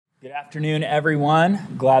Good afternoon, everyone.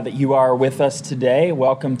 Glad that you are with us today.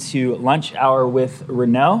 Welcome to Lunch Hour with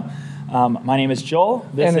Renault. My name is Joel.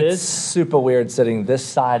 It's super weird sitting this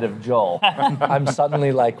side of Joel. I'm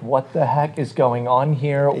suddenly like, what the heck is going on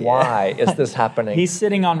here? Why is this happening? He's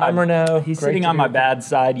sitting on my, I'm Renault. He's sitting on my bad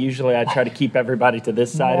side. Usually I try to keep everybody to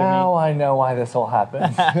this side now of me. I know why this all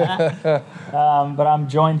happened. But I'm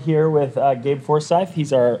joined here with Gabe Forsyth.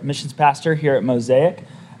 He's our missions pastor here at Mosaic.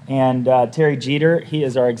 And Terry Jeter, he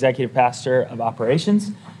is our executive pastor of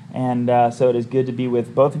operations. And so it is good to be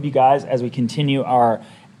with both of you guys as we continue our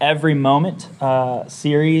Every Moment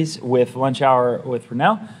series with Lunch Hour with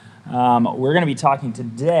Renault. We're going to be talking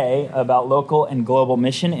today about local and global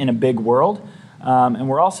mission in a big world. And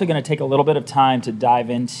we're also going to take a little bit of time to dive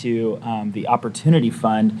into the Opportunity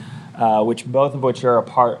Fund, both of which are a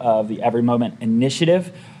part of the Every Moment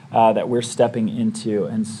initiative that we're stepping into.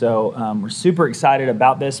 And so we're super excited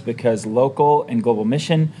about this because local and global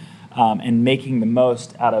mission and making the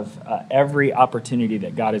most out of every opportunity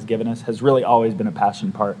that God has given us has really always been a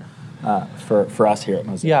passion part for us here at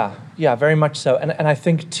Mosaic. Yeah, very much so. And I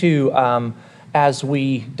think, too, as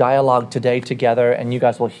we dialogue today together, and you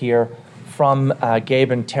guys will hear from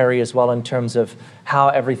Gabe and Terry as well in terms of how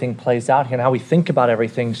everything plays out here and how we think about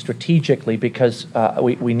everything strategically, because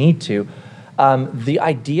we need to. The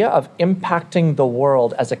idea of impacting the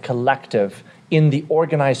world as a collective in the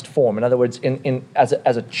organized form, in other words, as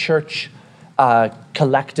a church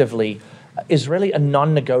collectively, is really a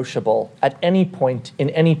non-negotiable at any point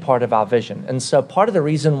in any part of our vision. And so part of the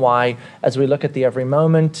reason why, as we look at the Every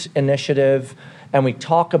Moment initiative, and we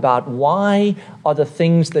talk about why are the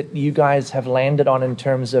things that you guys have landed on in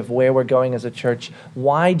terms of where we're going as a church,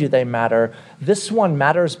 why do they matter? This one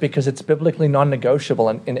matters because it's biblically non-negotiable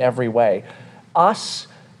in every way. Us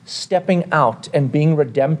stepping out and being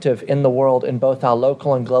redemptive in the world in both our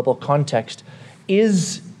local and global context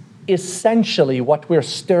is essentially what we're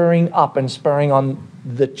stirring up and spurring on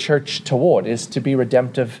the church toward, is to be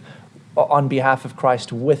redemptive on behalf of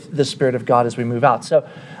Christ with the Spirit of God as we move out. So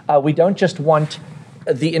we don't just want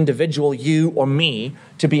the individual, you or me,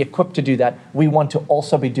 to be equipped to do that. We want to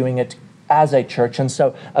also be doing it as a church. And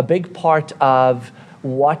so a big part of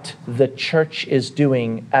what the church is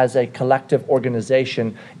doing as a collective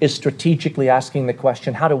organization is strategically asking the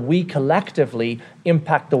question, how do we collectively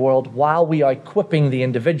impact the world while we are equipping the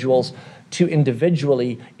individuals to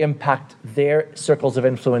individually impact their circles of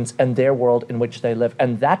influence and their world in which they live?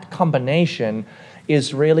 And that combination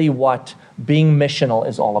is really what being missional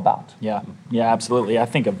is all about. Yeah, absolutely. I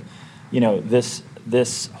think of,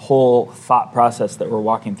 this whole thought process that we're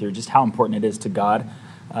walking through, just how important it is to God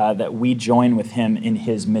that we join with him in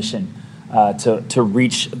his mission to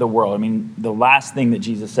reach the world. I mean, the last thing that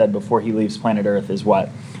Jesus said before he leaves planet Earth is what?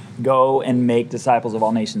 Go and make disciples of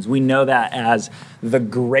all nations. We know that as the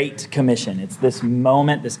Great Commission. It's this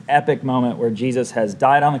moment, this epic moment where Jesus has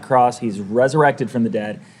died on the cross. He's resurrected from the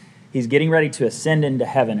dead. He's getting ready to ascend into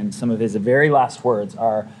heaven. And some of his very last words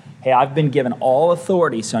are, hey, I've been given all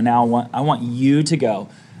authority, so now I want you to go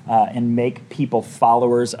and make people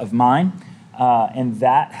followers of mine. And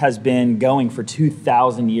that has been going for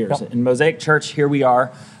 2,000 years. Yep. In Mosaic Church, here we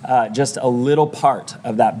are, just a little part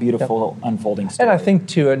of that beautiful unfolding story. And I think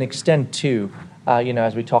to an extent, too,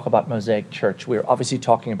 as we talk about Mosaic Church, we're obviously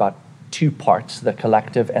talking about two parts, the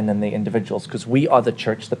collective and then the individuals, because we are the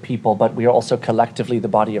church, the people, but we are also collectively the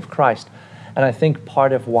body of Christ. And I think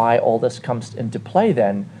part of why all this comes into play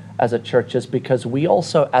then as a church is because we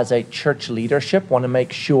also, as a church leadership, want to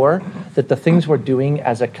make sure that the things we're doing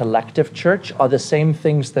as a collective church are the same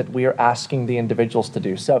things that we are asking the individuals to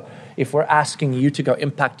do. So if we're asking you to go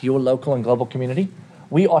impact your local and global community,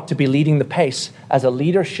 we ought to be leading the pace as a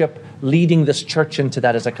leadership, leading this church into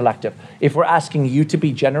that as a collective. If we're asking you to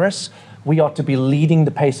be generous, we ought to be leading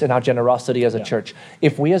the pace in our generosity as a church.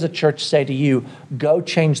 If we as a church say to you, go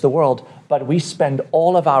change the world, but we spend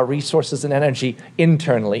all of our resources and energy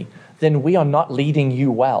internally, then we are not leading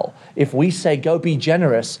you well. If we say, go be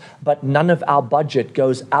generous, but none of our budget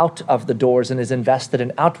goes out of the doors and is invested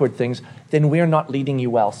in outward things, then we're not leading you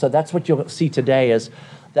well. So that's what you'll see today is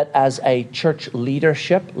that as a church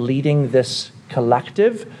leadership leading this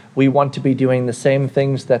collective, we want to be doing the same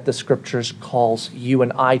things that the scriptures calls you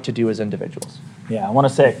and I to do as individuals. Yeah, I want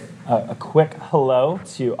to say a quick hello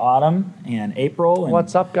to Autumn and April. And,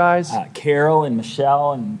 what's up, guys? Carol and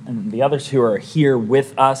Michelle and the others who are here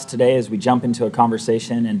with us today as we jump into a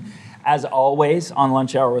conversation. And as always on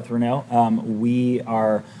Lunch Hour with Renault, we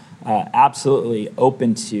are absolutely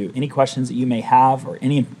open to any questions that you may have or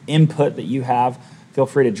any input that you have. Feel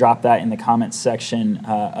free to drop that in the comments section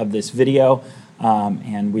of this video,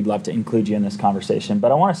 and we'd love to include you in this conversation.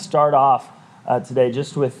 But I want to start off today,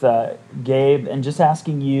 just with Gabe, and just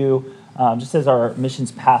asking you, just as our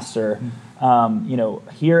missions pastor,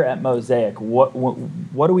 here at Mosaic,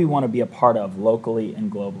 what do we want to be a part of locally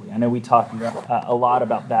and globally? I know we talk a lot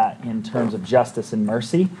about that in terms of justice and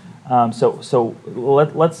mercy. So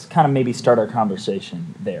let's kind of maybe start our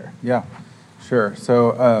conversation there. Yeah, sure.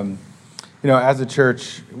 So, as a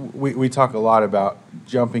church, we talk a lot about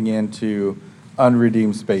jumping into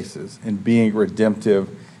unredeemed spaces and being redemptive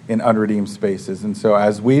in unredeemed spaces. And so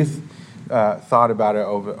as we've thought about it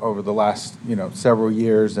over the last several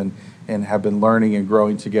years and have been learning and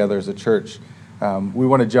growing together as a church, we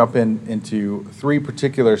want to jump into three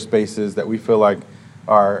particular spaces that we feel like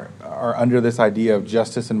are under this idea of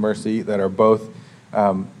justice and mercy, that are both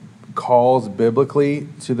calls biblically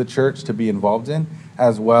to the church to be involved in,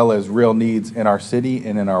 as well as real needs in our city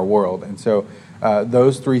and in our world. And so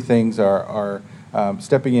those three things are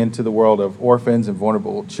stepping into the world of orphans and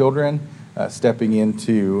vulnerable children, stepping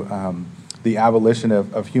into the abolition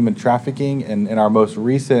of human trafficking, and our most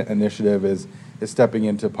recent initiative is stepping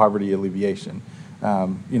into poverty alleviation.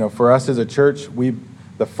 For us as a church,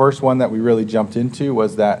 the first one that we really jumped into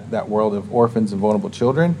was that world of orphans and vulnerable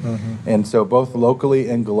children. Mm-hmm. And so both locally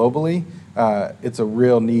and globally, it's a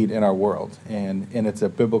real need in our world, and it's a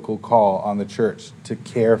biblical call on the church to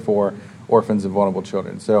care for orphans and vulnerable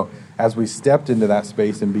children. So as we stepped into that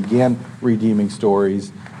space and began redeeming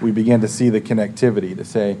stories, we began to see the connectivity,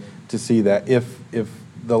 to see that if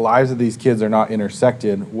the lives of these kids are not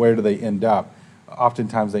intersected, where do they end up?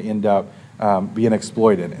 Oftentimes they end up being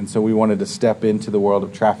exploited. And so we wanted to step into the world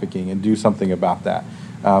of trafficking and do something about that.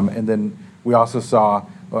 And then we also saw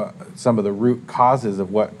some of the root causes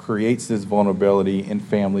of what creates this vulnerability in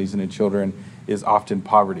families and in children is often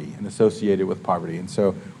poverty and associated with poverty. And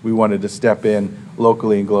so we wanted to step in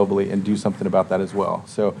locally and globally and do something about that as well.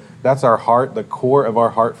 So that's our heart. The core of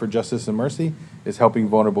our heart for justice and mercy is helping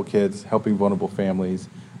vulnerable kids, helping vulnerable families.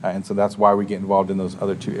 And so that's why we get involved in those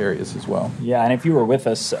other two areas as well. Yeah, and if you were with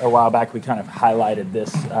us a while back, we kind of highlighted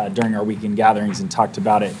this during our weekend gatherings and talked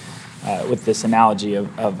about it with this analogy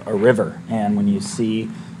of a river. And when you see,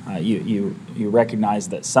 you recognize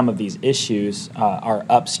that some of these issues are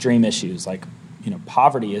upstream issues, like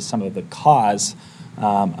poverty is some of the cause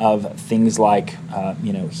of things like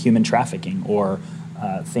human trafficking, or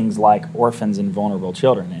things like orphans and vulnerable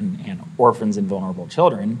children, and orphans and vulnerable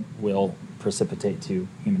children will precipitate to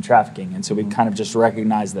human trafficking. And so we kind of just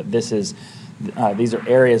recognize that these are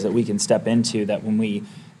areas that we can step into, that when we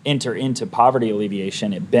enter into poverty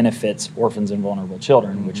alleviation, it benefits orphans and vulnerable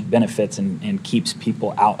children, which benefits and keeps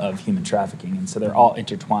people out of human trafficking. And so they're all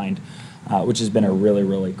intertwined, which has been a really,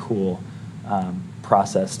 really cool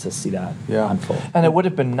process to see that unfold. And it would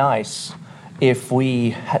have been nice if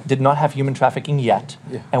we did not have human trafficking yet,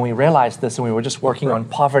 and we realized this, and we were just working on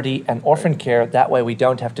poverty and orphan care. That way we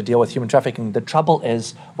don't have to deal with human trafficking. The trouble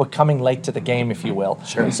is we're coming late to the game, if you will.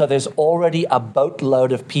 Sure. So there's already a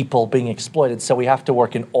boatload of people being exploited, so we have to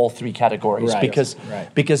work in all three categories,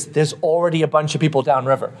 because there's already a bunch of people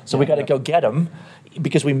downriver. So we got to go get them,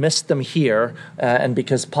 because we missed them here, and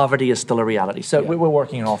because poverty is still a reality. So we're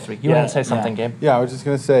working in all three. You want to say something, Gabe? Yeah, I was just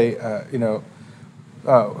going to say,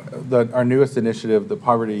 our newest initiative, the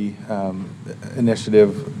poverty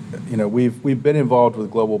initiative, we've been involved with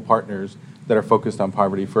global partners that are focused on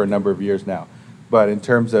poverty for a number of years now. But in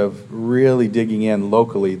terms of really digging in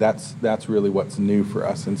locally, that's really what's new for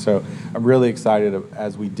us. And so I'm really excited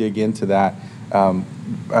as we dig into that.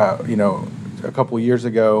 A couple of years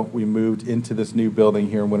ago, we moved into this new building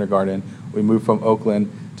here in Winter Garden. We moved from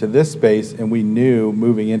Oakland to this space, and we knew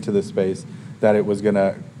moving into this space that it was going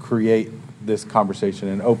to create this conversation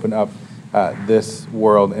and open up this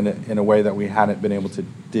world in a way that we hadn't been able to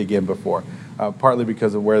dig in before. Partly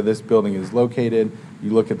because of where this building is located.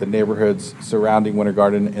 You look at the neighborhoods surrounding Winter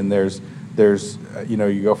Garden, and there's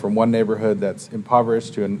you go from one neighborhood that's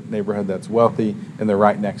impoverished to a neighborhood that's wealthy, and they're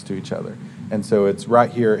right next to each other. And so it's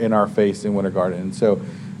right here in our face in Winter Garden. And so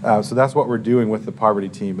that's what we're doing with the poverty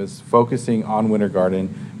team, is focusing on Winter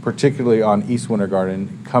Garden, particularly on East Winter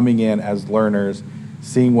Garden, coming in as learners,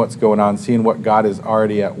 seeing what's going on, seeing what God is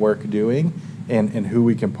already at work doing, and who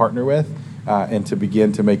we can partner with, and to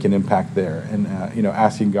begin to make an impact there, and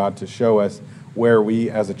asking God to show us where we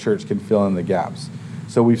as a church can fill in the gaps.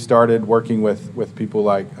 So we've started working with people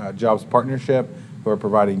like Jobs Partnership, who are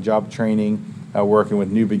providing job training, working with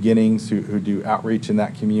New Beginnings, who do outreach in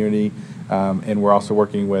that community, and we're also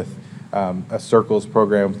working with a Circles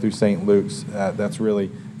program through St. Luke's that's really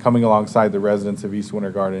coming alongside the residents of East Winter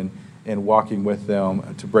Garden and walking with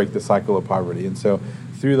them to break the cycle of poverty. And so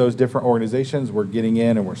through those different organizations, we're getting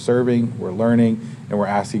in and we're serving, we're learning, and we're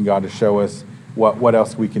asking God to show us what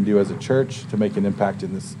else we can do as a church to make an impact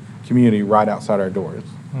in this community right outside our doors.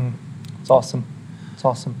 It's awesome. It's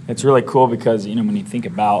awesome. It's really cool because, when you think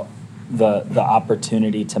about the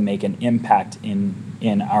opportunity to make an impact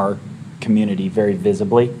in our community very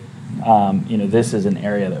visibly, this is an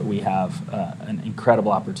area that we have an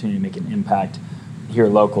incredible opportunity to make an impact here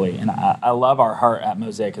locally. And I love our heart at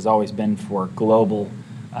Mosaic has always been for global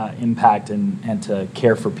impact and to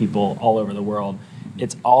care for people all over the world.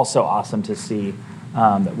 It's also awesome to see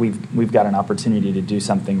that we've got an opportunity to do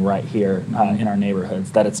something right here in our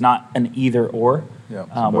neighborhoods. That it's not an either or,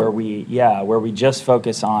 where we just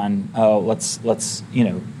focus on let's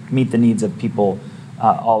meet the needs of people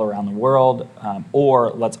all around the world,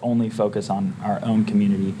 or let's only focus on our own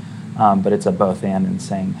community. But it's a both and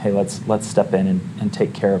saying, hey, let's step in and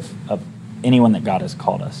take care of anyone that God has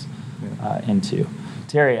called us into.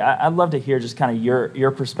 Terry, I'd love to hear just kind of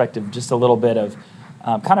your perspective, just a little bit of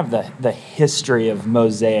kind of the history of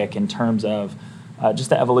Mosaic in terms of just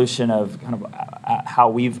the evolution of kind of how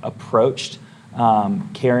we've approached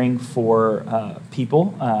caring for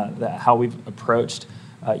people, how we've approached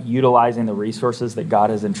utilizing the resources that God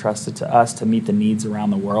has entrusted to us to meet the needs around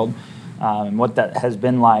the world, and what that has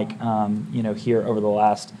been like, here over the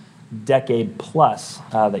last decade plus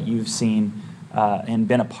that you've seen and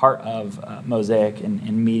been a part of Mosaic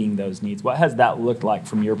and meeting those needs. What has that looked like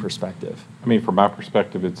from your perspective? I mean, from my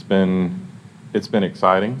perspective, it's been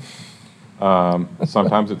exciting.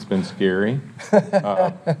 Sometimes it's been scary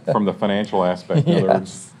from the financial aspect. In other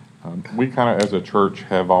words, we kind of, as a church,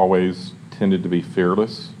 have always tended to be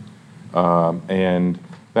fearless, and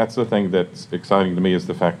that's the thing that's exciting to me is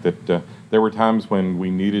the fact that there were times when we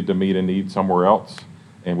needed to meet a need somewhere else,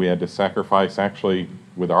 and we had to sacrifice actually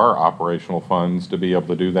with our operational funds to be able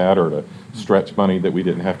to do that, or to stretch money that we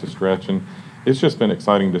didn't have to stretch. And it's just been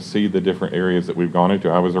exciting to see the different areas that we've gone into.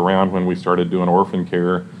 I was around when we started doing orphan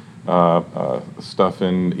care stuff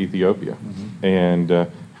in Ethiopia. Mm-hmm. And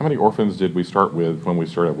how many orphans did we start with when we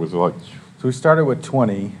started? Was it like... So we started with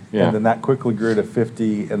 20, and then that quickly grew to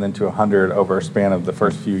 50 and then to 100 over a span of the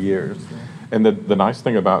first few years. And the nice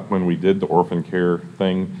thing about when we did the orphan care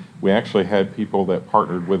thing, we actually had people that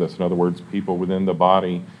partnered with us. In other words, people within the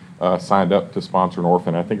body signed up to sponsor an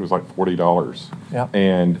orphan. I think it was like $40. Yeah.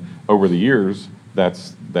 And over the years,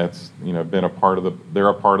 that's been a part of they're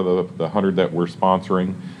a part of the 100 that we're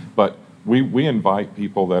sponsoring. But we invite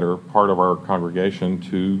people that are part of our congregation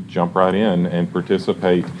to jump right in and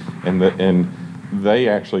participate, and they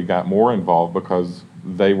actually got more involved because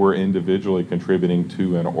they were individually contributing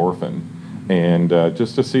to an orphan. And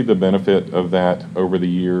just to see the benefit of that over the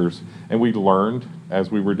years. And we learned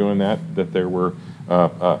as we were doing that there were,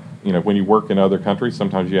 when you work in other countries,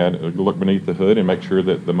 sometimes you had to look beneath the hood and make sure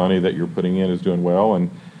that the money that you're putting in is doing well.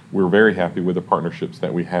 And we're very happy with the partnerships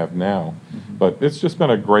that we have now. Mm-hmm. But it's just been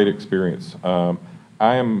a great experience. I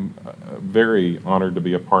am very honored to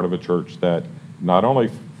be a part of a church that not only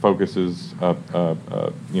focuses,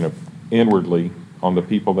 inwardly on the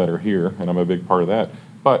people that are here, and I'm a big part of that,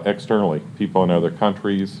 but externally, people in other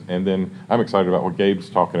countries. And then I'm excited about what Gabe's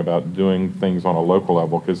talking about, doing things on a local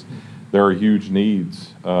level, because there are huge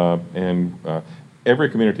needs. And every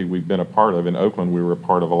community we've been a part of, in Oakland, we were a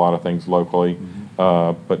part of a lot of things locally.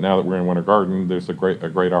 Mm-hmm. But now that we're in Winter Garden, there's a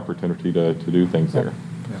great opportunity to do things there.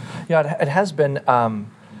 Yeah, it has been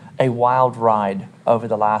a wild ride over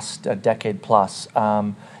the last decade plus,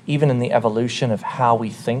 even in the evolution of how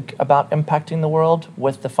we think about impacting the world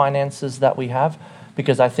with the finances that we have.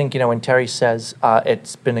 Because I think, when Terry says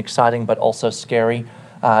it's been exciting but also scary,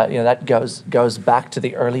 that goes back to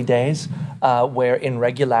the early days where in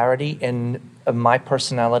regularity, in my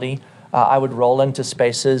personality, I would roll into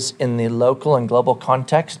spaces in the local and global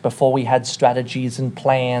context before we had strategies and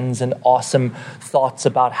plans and awesome thoughts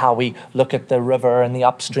about how we look at the river and the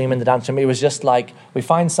upstream and the downstream. It was just like, we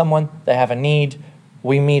find someone, they have a need,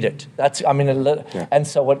 we meet it. And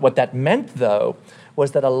so what that meant, though,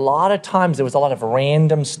 was that a lot of times there was a lot of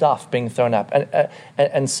random stuff being thrown up.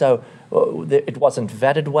 And so it wasn't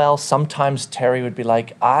vetted well. Sometimes Terry would be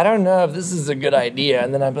like, I don't know if this is a good idea.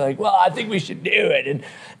 And then I'd be like, well, I think we should do it.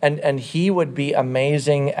 And he would be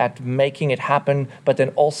amazing at making it happen, but then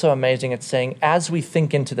also amazing at saying, as we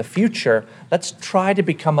think into the future, let's try to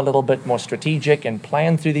become a little bit more strategic and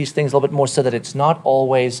plan through these things a little bit more so that it's not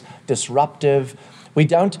always disruptive. We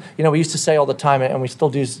don't, we used to say all the time, and we still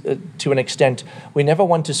do to an extent, we never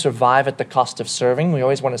want to survive at the cost of serving. We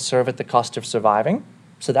always want to serve at the cost of surviving.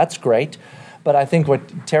 So that's great. But I think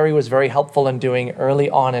what Terry was very helpful in doing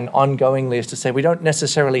early on and ongoingly is to say we don't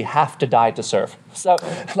necessarily have to die to serve. So,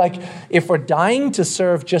 like, if we're dying to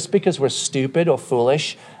serve just because we're stupid or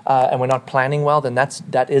foolish and we're not planning well, then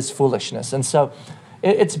that is foolishness. And so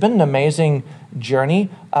it's been an amazing journey.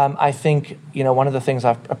 I think, one of the things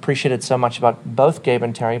I've appreciated so much about both Gabe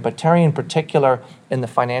and Terry, but Terry in particular in the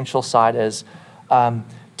financial side is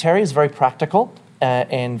Terry is very practical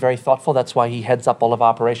and very thoughtful. That's why he heads up all of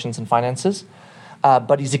operations and finances.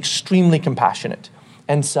 But he's extremely compassionate.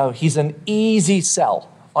 And so he's an easy sell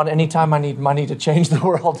on any time I need money to change the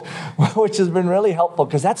world, which has been really helpful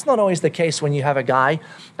because that's not always the case when you have a guy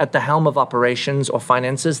at the helm of operations or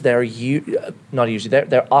finances. They're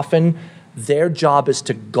often, their job is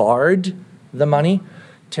to guard the money.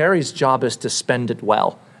 Terry's job is to spend it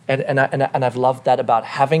well. And I've loved that about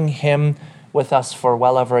having him with us for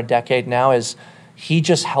well over a decade now is he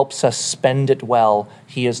just helps us spend it well.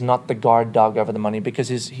 He is not the guard dog over the money because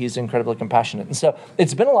he's incredibly compassionate. And so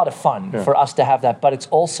it's been a lot of fun for us to have that, but it's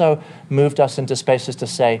also moved us into spaces to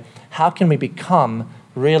say, how can we become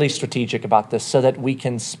really strategic about this so that we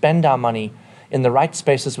can spend our money in the right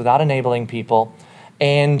spaces without enabling people,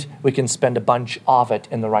 and we can spend a bunch of it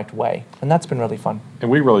in the right way. And that's been really fun.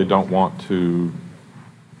 And we really don't want to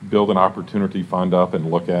build an opportunity fund up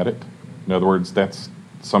and look at it. In other words,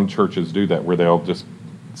 some churches do that where they'll just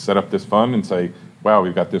set up this fund and say, wow,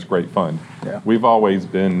 we've got this great fund. Yeah. We've always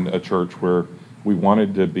been a church where we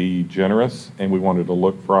wanted to be generous and we wanted to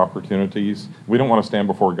look for opportunities. We don't want to stand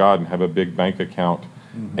before God and have a big bank account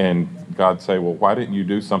and God say, well, why didn't you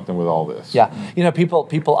do something with all this? Yeah,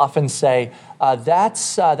 people often say,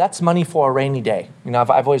 that's money for a rainy day.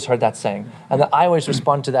 I've always heard that saying. And I always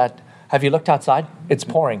respond to that, have you looked outside? It's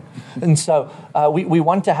pouring. And so we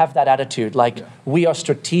want to have that attitude, we are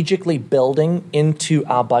strategically building into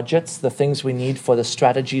our budgets the things we need for the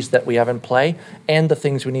strategies that we have in play and the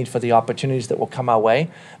things we need for the opportunities that will come our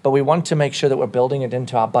way. But we want to make sure that we're building it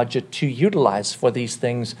into our budget to utilize for these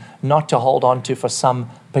things, not to hold on to for some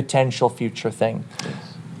potential future thing.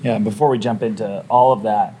 Yeah, before we jump into all of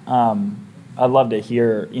that, I'd love to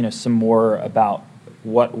hear some more about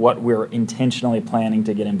what we're intentionally planning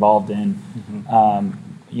to get involved in,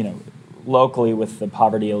 locally with the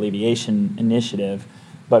Poverty Alleviation Initiative,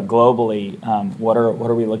 but globally, what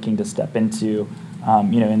are we looking to step into,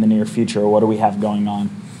 in the near future? What do we have going on?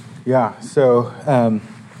 Yeah, so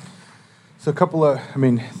a couple of,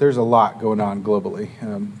 there's a lot going on globally.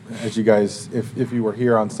 As you guys, if you were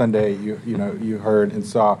here on Sunday, you heard and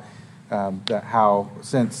saw that how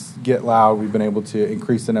since Get Loud we've been able to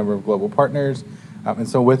increase the number of global partners. And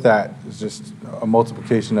so with that, it's just a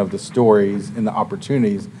multiplication of the stories and the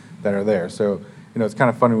opportunities that are there. So, it's kind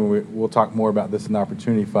of funny when we'll talk more about this in the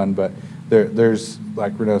Opportunity Fund, but there's,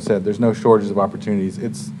 like Renaud said, there's no shortage of opportunities.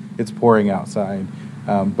 It's pouring outside.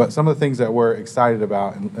 But some of the things that we're excited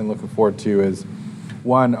about and looking forward to is,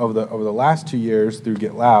 one, over the last 2 years through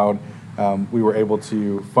Get Loud, we were able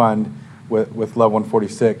to fund with Love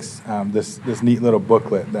 146 this neat little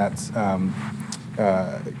booklet that's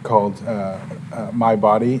called My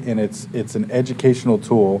Body, and it's an educational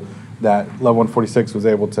tool that Love 146 was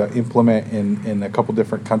able to implement in a couple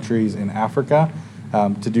different countries in Africa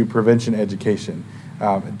to do prevention education.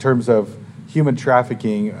 In terms of human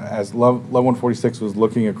trafficking, as Love 146 was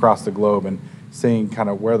looking across the globe and seeing kind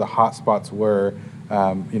of where the hot spots were,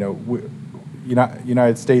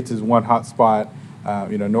 United States is one hot spot,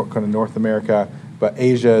 kind of North America, but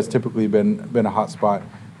Asia has typically been a hot spot.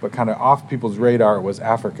 But kind of off people's radar was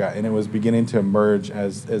Africa, and it was beginning to emerge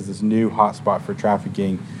as this new hotspot for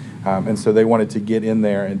trafficking. And so they wanted to get in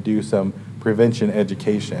there and do some prevention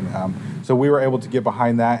education. So we were able to get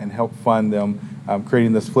behind that and help fund them,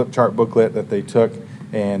 creating this flip chart booklet that they took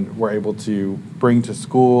and were able to bring to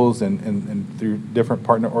schools and through different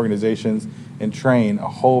partner organizations and train a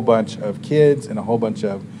whole bunch of kids and a whole bunch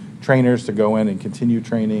of trainers to go in and continue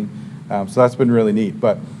training. So that's been really neat.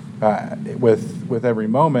 But with every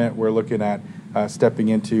moment, we're looking at stepping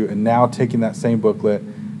into and now taking that same booklet,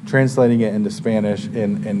 translating it into Spanish,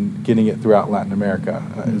 and getting it throughout Latin America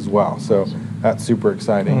as well. So that's super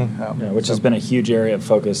exciting. Which has been a huge area of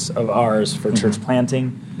focus of ours for church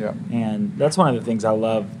planting. Yeah. And that's one of the things I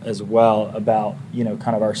love as well about,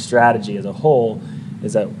 kind of our strategy as a whole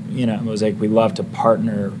is that, at Mosaic, we love to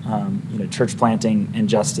partner, church planting and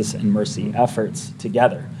justice and mercy efforts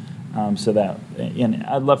together. So that, and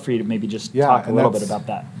I'd love for you to maybe just talk a little bit about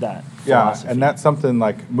that philosophy. And that's something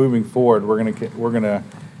like moving forward, we're gonna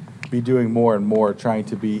be doing more and more, trying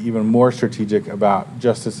to be even more strategic about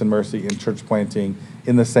justice and mercy and church planting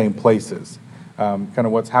in the same places. Kind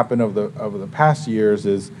of what's happened over the past years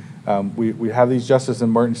is we have these justice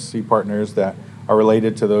and mercy partners that are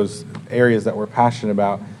related to those areas that we're passionate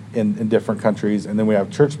about in different countries. And then we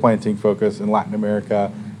have church planting focus in Latin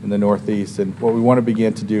America, in the Northeast. And what we want to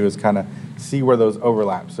begin to do is kind of see where those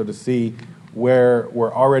overlap. So to see where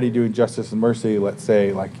we're already doing justice and mercy, let's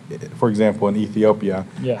say, like, for example, in Ethiopia,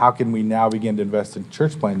 how can we now begin to invest in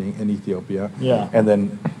church planting in Ethiopia? And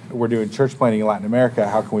then we're doing church planting in Latin America.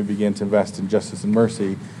 How can we begin to invest in justice and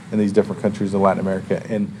mercy in these different countries in Latin America?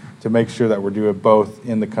 And to make sure that we're doing both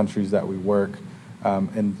in the countries that we work.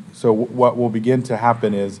 And so what will begin to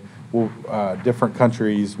happen is different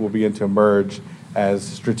countries will begin to emerge as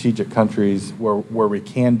strategic countries where we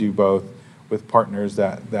can do both with partners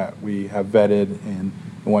that we have vetted and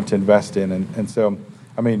want to invest in. And so,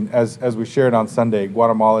 I mean, as we shared on Sunday,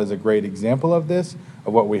 Guatemala is a great example of this,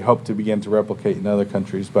 of what we hope to begin to replicate in other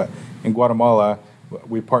countries. But in Guatemala,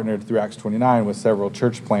 we partnered through Acts 29 with several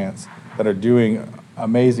church plants that are doing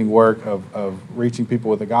amazing work of reaching people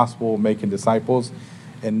with the gospel, making disciples.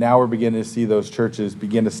 And now we're beginning to see those churches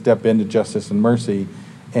begin to step into justice and mercy.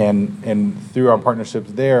 And through our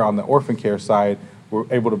partnerships there on the orphan care side, we're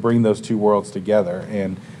able to bring those two worlds together.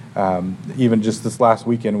 And even just this last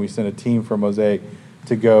weekend, we sent a team from Mosaic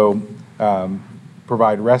to go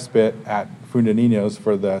provide respite at Funda Niños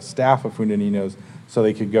for the staff of Funda Niños so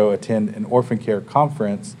they could go attend an orphan care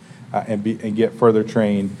conference and get further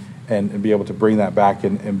trained and be able to bring that back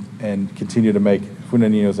and continue to make Funda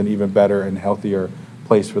Niños an even better and healthier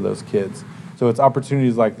place for those kids. So it's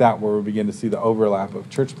opportunities like that where we begin to see the overlap of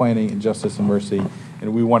church planting and justice and mercy,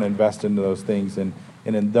 and we want to invest into those things. And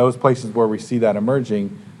in those places where we see that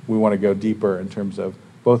emerging, we want to go deeper in terms of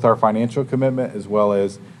both our financial commitment as well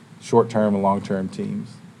as short-term and long-term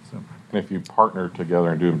teams. So. And if you partner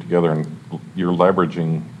together and do them together, and you're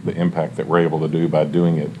leveraging the impact that we're able to do by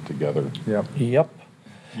doing it together. Yep.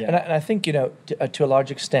 Yeah. And I think, to a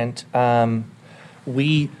large extent,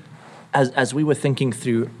 we, as we were thinking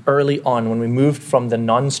through early on, when we moved from the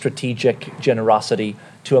non-strategic generosity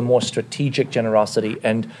to a more strategic generosity,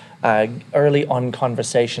 and early on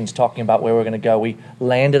conversations talking about where we're going to go, we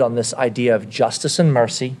landed on this idea of justice and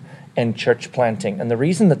mercy and church planting. And the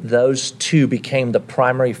reason that those two became the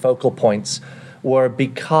primary focal points were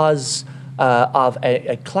because of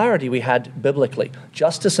a clarity we had biblically.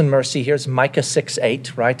 Justice and mercy, here's Micah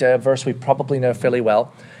 6:8, right? A verse we probably know fairly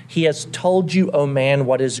well. He has told you, O man,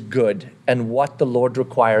 what is good and what the Lord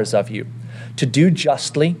requires of you, to do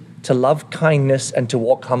justly, to love kindness, and to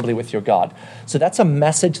walk humbly with your God. So that's a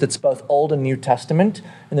message that's both Old and New Testament.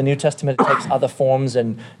 In the New Testament, it takes other forms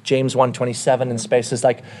in James 1:27 and spaces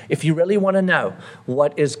like, if you really want to know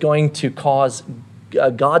what is going to cause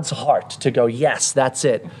God's heart to go, yes, that's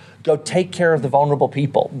it, go take care of the vulnerable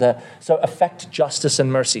people. So affect justice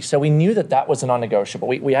and mercy. So we knew that was a non-negotiable.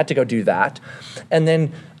 We had to go do that. And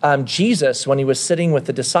then Jesus, when he was sitting with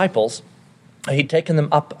the disciples, he'd taken them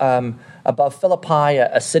up above Philippi,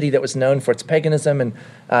 a city that was known for its paganism, and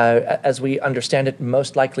as we understand it,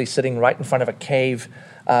 most likely sitting right in front of a cave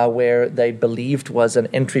where they believed was an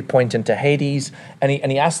entry point into Hades. And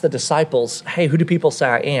he asked the disciples, hey, who do people say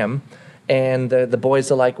I am? And the boys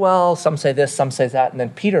are like, well, some say this, some say that. And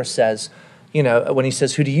then Peter says, when he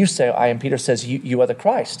says, who do you say I am? Peter says, you are the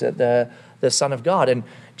Christ, the Son of God. And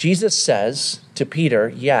Jesus says to Peter,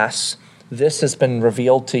 yes, this has been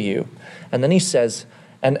revealed to you. And then he says,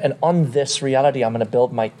 and on this reality, I'm going to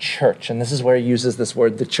build my church. And this is where he uses this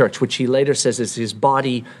word, the church, which he later says is his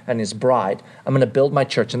body and his bride. I'm going to build my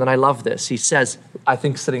church. And then I love this. He says, I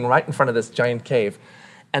think sitting right in front of this giant cave,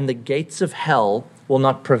 and the gates of hell will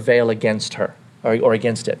not prevail against her or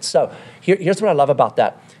against it. So here's what I love about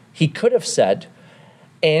that. He could have said,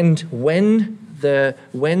 and when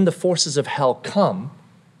the forces of hell come,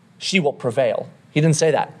 she will prevail. He didn't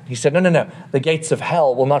say that. He said, no, the gates of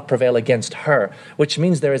hell will not prevail against her, which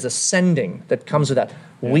means there is a sending that comes with that.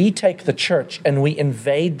 Yeah. We take the church and we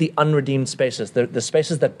invade the unredeemed spaces, the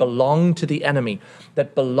spaces that belong to the enemy,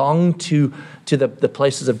 that belong to the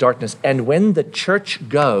places of darkness. And when the church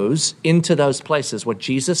goes into those places, what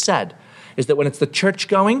Jesus said is that when it's the church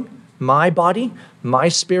going, my body, my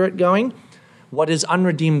spirit going, what is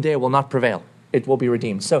unredeemed there will not prevail. It will be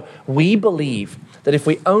redeemed. So we believe that if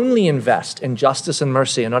we only invest in justice and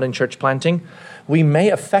mercy and not in church planting, we may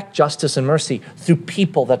affect justice and mercy through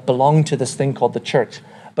people that belong to this thing called the church.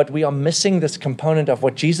 But we are missing this component of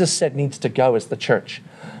what Jesus said needs to go as the church.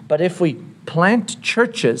 But if we plant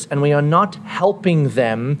churches and we are not helping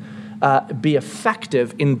them be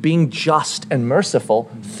effective in being just and merciful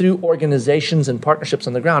through organizations and partnerships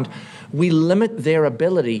on the ground, we limit their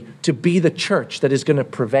ability to be the church that is going to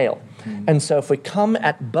prevail. Mm-hmm. And so if we come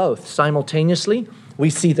at both simultaneously, we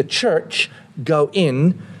see the church go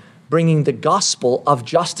in bringing the gospel of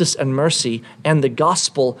justice and mercy and the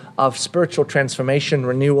gospel of spiritual transformation,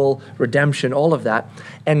 renewal, redemption, all of that,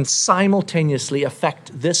 and simultaneously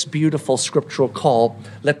affect this beautiful scriptural call,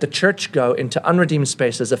 let the church go into unredeemed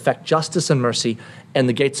spaces, affect justice and mercy, and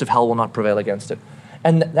the gates of hell will not prevail against it.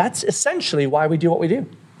 And that's essentially why we do what we do.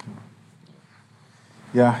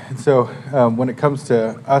 Yeah, and so when it comes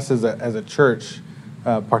to us as a church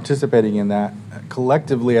participating in that,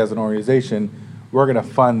 collectively as an organization, we're going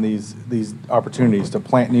to fund these opportunities to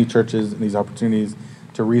plant new churches and these opportunities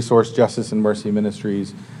to resource justice and mercy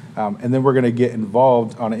ministries. And then we're going to get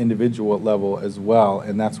involved on an individual level as well.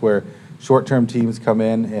 And that's where short-term teams come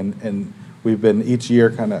in, and we've been each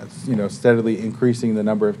year kind of steadily increasing the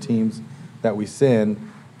number of teams that we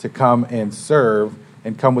send to come and serve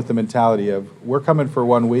and come with the mentality of, we're coming for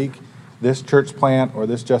 1 week. This church plant or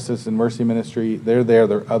this justice and mercy ministry, they're there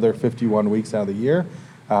the other 51 weeks out of the year.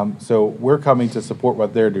 So we're coming to support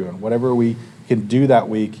what they're doing. Whatever we can do that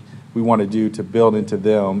week, we want to do to build into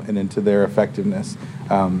them and into their effectiveness.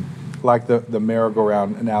 Like the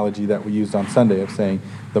merry-go-round analogy that we used on Sunday of saying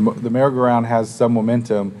the merry-go-round has some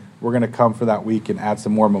momentum. We're going to come for that week and add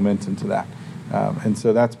some more momentum to that. And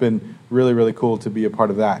so that's been really, really cool to be a part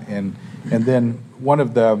of that. And then one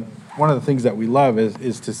of the things that we love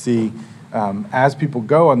is to see as people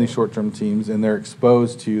go on these short-term teams and they're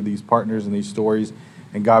exposed to these partners and these stories,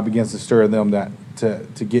 and God begins to stir in them that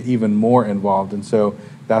to get even more involved. And so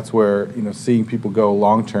that's where seeing people go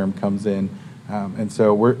long-term comes in. And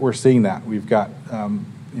so we're seeing that. We've got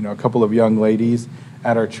a couple of young ladies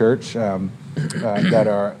at our church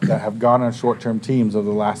that have gone on short-term teams over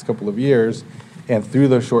the last couple of years, and through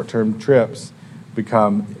those short-term trips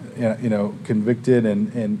become convicted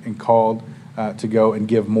and called to go and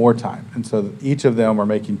give more time. And so each of them are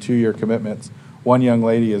making 2-year commitments. One young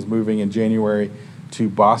lady is moving in January to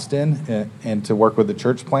Boston and to work with the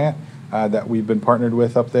church plant that we've been partnered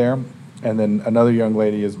with up there. And then another young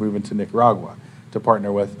lady is moving to Nicaragua to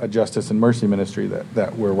partner with a justice and mercy ministry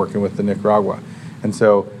that we're working with in Nicaragua. And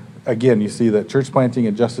so, again, you see that church planting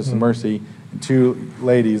and justice and mercy, and 2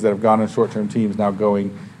 ladies that have gone on short-term teams now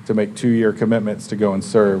going to make 2-year commitments to go and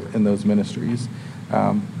serve in those ministries.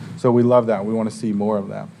 So we love that. We want to see more of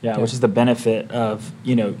that. Yeah, which is the benefit of,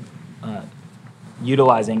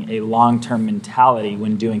 utilizing a long-term mentality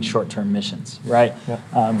when doing short-term missions, right?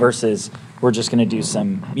 Yeah. Versus we're just going to do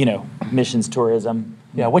some, missions tourism.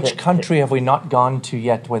 Yeah, which country have we not gone to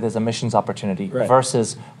yet where there's a missions opportunity? Right.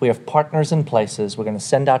 Versus we have partners in places, we're going to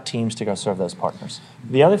send out teams to go serve those partners.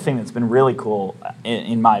 The other thing that's been really cool,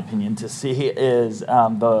 in my opinion, to see is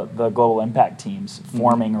the global impact teams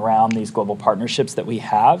forming around these global partnerships that we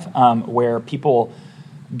have, where people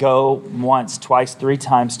go once, twice, 3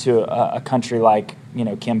 times to a country like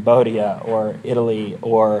Cambodia or Italy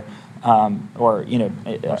or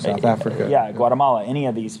South Africa, Guatemala, any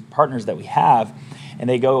of these partners that we have, and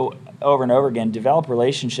they go over and over again, develop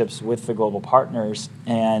relationships with the global partners,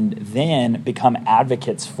 and then become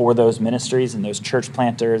advocates for those ministries and those church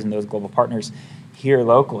planters and those global partners here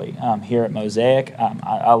locally, here at Mosaic.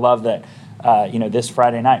 I love that, this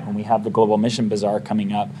Friday night when we have the Global Mission Bazaar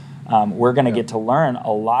coming up, we're going to get to learn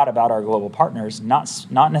a lot about our global partners,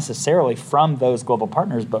 not necessarily from those global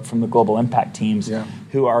partners, but from the global impact teams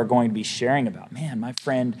who are going to be sharing about, my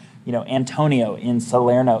friend, Antonio in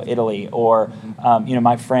Salerno, Italy, or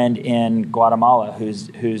my friend in Guatemala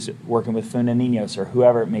who's working with Funda Niños or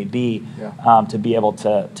whoever it may be, to be able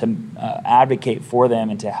to advocate for them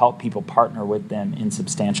and to help people partner with them in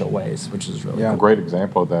substantial ways, which is really cool. A great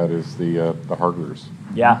example of that is the Hargers.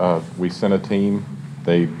 Yeah. We sent a team.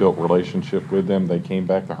 They built relationship with them. They came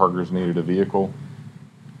back. The Hargers needed a vehicle.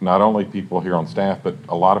 Not only people here on staff, but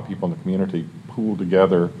a lot of people in the community pooled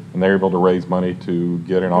together, and they were able to raise money to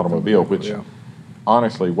get an automobile, which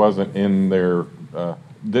honestly wasn't in their,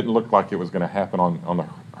 didn't look like it was going to happen on the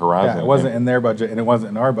horizon. Yeah, it wasn't in their budget, and it wasn't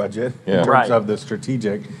in our budget in terms of the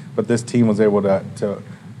strategic, but this team was able to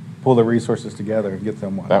pull the resources together and get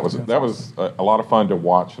them one. That was a lot of fun to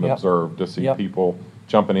watch and observe, to see people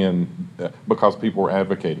jumping in because people were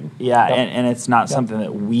advocating. Yeah, and it's not something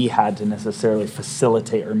that we had to necessarily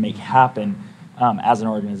facilitate or make happen as an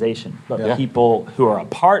organization, but people who are a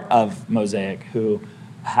part of Mosaic who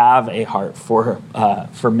have a heart for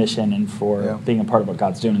mission and for being a part of what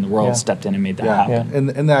God's doing in the world stepped in and made that happen.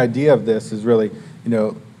 And the idea of this is really,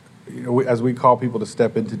 as we call people to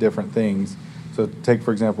step into different things. So take,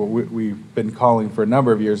 for example, we've been calling for a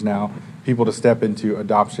number of years now people to step into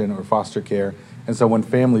adoption or foster care. And so when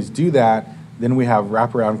families do that, then we have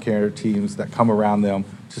wraparound care teams that come around them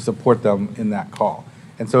to support them in that call.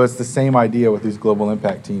 And so it's the same idea with these global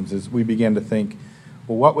impact teams. Is we begin to think,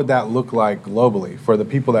 well, what would that look like globally for the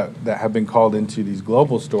people that have been called into these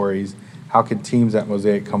global stories? How can teams at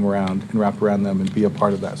Mosaic come around and wrap around them and be a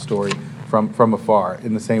part of that story from afar,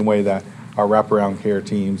 in the same way that our wraparound care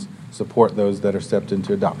teams support those that are stepped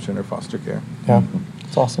into adoption or foster care? Yeah,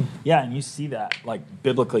 it's awesome. Yeah, and you see that like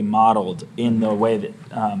biblically modeled in the way that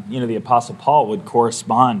the Apostle Paul would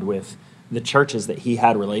correspond with the churches that he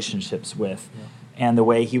had relationships with, and the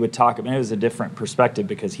way he would talk. I mean, it was a different perspective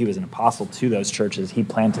because he was an apostle to those churches. He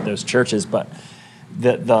planted those churches, but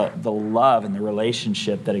the love and the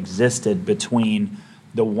relationship that existed between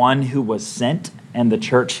the one who was sent and the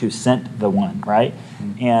church who sent the one, right?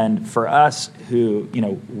 Mm-hmm. And for us who,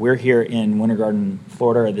 we're here in Winter Garden,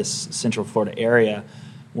 Florida, or this Central Florida area,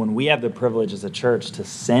 when we have the privilege as a church to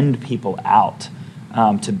send people out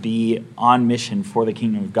to be on mission for the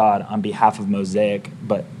kingdom of God on behalf of Mosaic,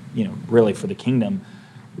 but, really for the kingdom,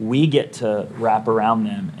 we get to wrap around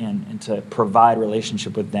them and to provide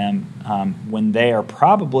relationship with them when they are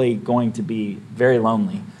probably going to be very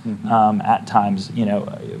lonely at times.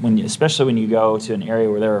 Especially when you go to an area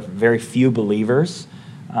where there are very few believers,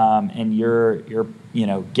 and you're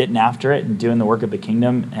getting after it and doing the work of the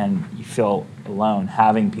kingdom, and you feel alone.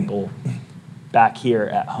 Having people back here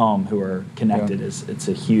at home who are connected it's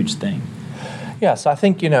a huge thing. Yeah, so I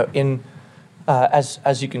think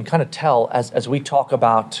as you can kind of tell, as we talk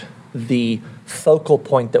about the focal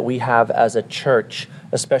point that we have as a church,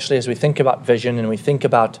 especially as we think about vision and we think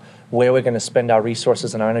about where we're going to spend our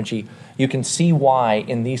resources and our energy, you can see why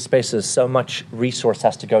in these spaces so much resource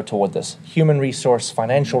has to go toward this. Human resource,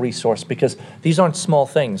 financial resource, because these aren't small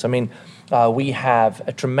things. I mean, we have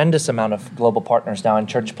a tremendous amount of global partners now in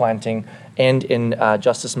church planting and in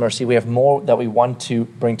Justice Mercy. We have more that we want to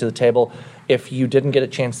bring to the table. If you didn't get a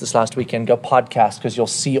chance this last weekend, go podcast, because you'll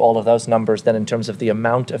see all of those numbers then in terms of the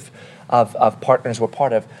amount of partners we're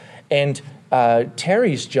part of. And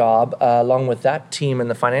Terry's job, along with that team and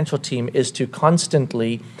the financial team, is to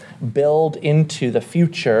constantly build into the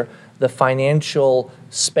future the financial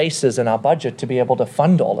spaces in our budget to be able to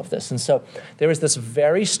fund all of this. And so there is this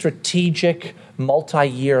very strategic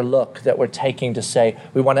multi-year look that we're taking to say,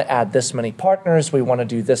 we want to add this many partners, we want to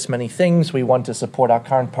do this many things, we want to support our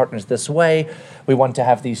current partners this way, we want to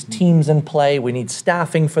have these teams in play, we need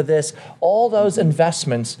staffing for this. All those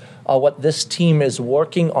investments are what this team is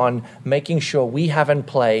working on making sure we have in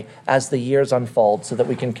play as the years unfold so that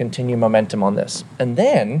we can continue momentum on this. And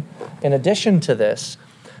then, in addition to this,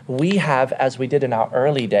 we have, as we did in our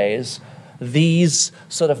early days, these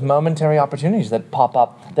sort of momentary opportunities that pop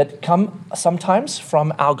up that come sometimes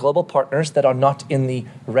from our global partners that are not in the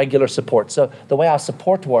regular support. So the way our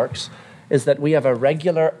support works is that we have a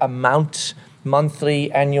regular amount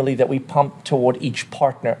monthly, annually that we pump toward each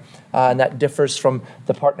partner. And that differs from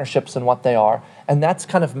the partnerships and what they are. And that's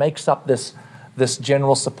kind of makes up this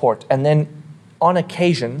general support. And then on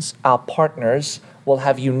occasions, our partners will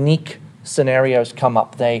have unique scenarios come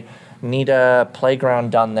up. They need a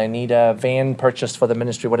playground done, they need a van purchased for the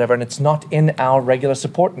ministry, whatever, and it's not in our regular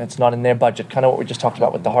support and it's not in their budget, kind of what we just talked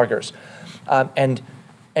about with the Hargers. And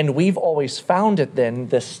we've always found it then,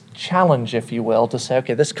 this challenge, if you will, to say,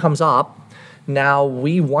 okay, this comes up, now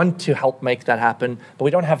we want to help make that happen, but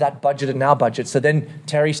we don't have that budget in our budget. So then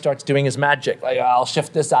Terry starts doing his magic, like, I'll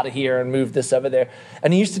shift this out of here and move this over there.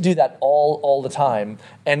 And he used to do that all the time.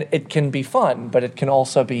 And it can be fun, but it can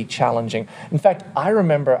also be challenging. In fact,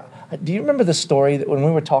 do you remember the story that when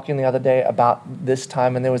we were talking the other day about this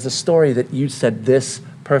time, and there was a story that you said this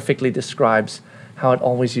perfectly describes how it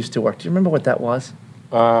always used to work. Do you remember what that was?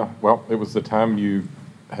 Well, it was the time you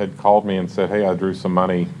had called me and said, hey, I drew some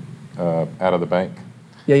money out of the bank.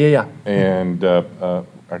 Yeah. And I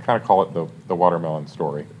kind of call it the watermelon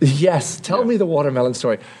story. Yes, tell me the watermelon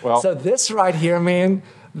story. Well, so this right here, man,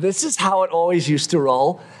 this is how it always used to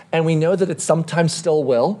roll, and we know that it sometimes still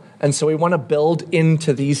will, and so we want to build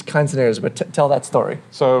into these kinds of areas, but tell that story.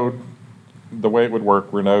 So the way it would work,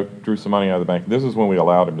 Renault drew some money out of the bank. This is when we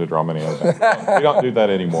allowed him to draw money out of the bank. We don't do that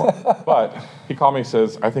anymore. But he called me and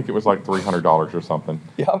says, I think it was like $300 or something.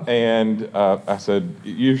 Yep. And I said,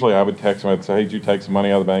 usually I would text him. I'd say, hey, did you take some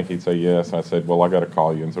money out of the bank? He'd say, yes. And I said, well, I got to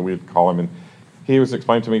call you. And so we'd call him. And he was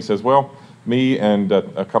explaining to me, he says, well, me and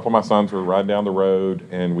a couple of my sons were riding down the road,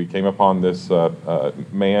 and we came upon this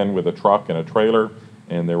man with a truck and a trailer,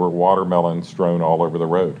 and there were watermelons strewn all over the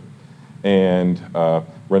road. And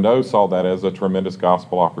Renault saw that as a tremendous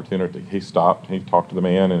gospel opportunity. He stopped, he talked to the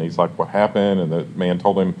man, and he's like, what happened? And the man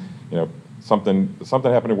told him, something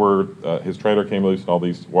happened where his trailer came loose and all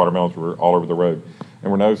these watermelons were all over the road.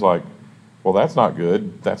 And Renault's like, well, that's not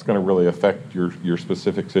good. That's going to really affect your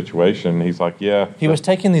specific situation. And he's like, yeah. He was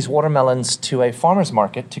taking these watermelons to a farmer's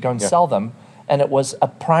market to go and sell them. and it was a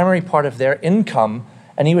primary part of their income.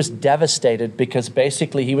 And he was devastated because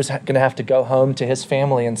basically he was going to have to go home to his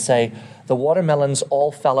family and say, the watermelons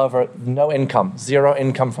all fell over, no income, zero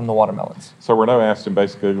income from the watermelons. So Renaud asked him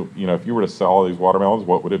basically, if you were to sell all these watermelons,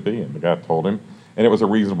 what would it be? And the guy told him, and it was a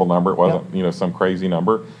reasonable number. It wasn't, some crazy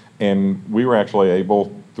number. And we were actually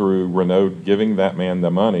able, through Renaud giving that man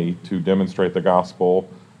the money, to demonstrate the gospel.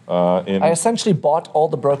 I essentially bought all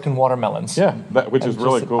the broken watermelons. Yeah, which is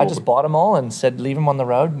really cool. I just bought them all and said, leave them on the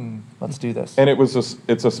road and let's do this. And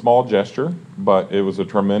it's a small gesture, but it was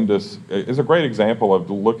it's a great example of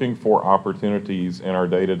looking for opportunities in our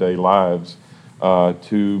day-to-day lives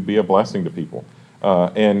to be a blessing to people.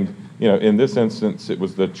 In this instance, it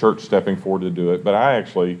was the church stepping forward to do it. But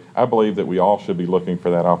I believe that we all should be looking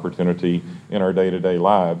for that opportunity in our day-to-day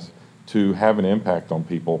lives to have an impact on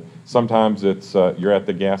people. Sometimes it's you're at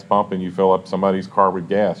the gas pump and you fill up somebody's car with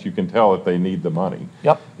gas. You can tell that they need the money.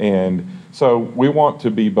 Yep. And so we want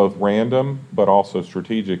to be both random but also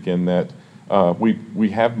strategic in that we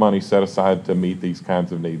have money set aside to meet these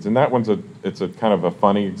kinds of needs. And that it's a kind of a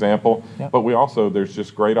funny example. Yep. But there's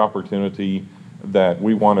just great opportunity that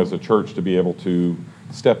we want as a church to be able to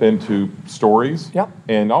step into stories. Yep.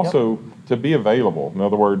 And also to be available. In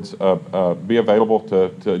other words, be available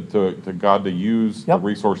to God to use the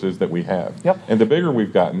resources that we have. Yep. And the bigger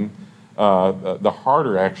we've gotten, the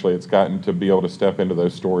harder actually it's gotten to be able to step into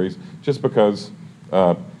those stories, just because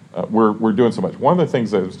we're doing so much. One of the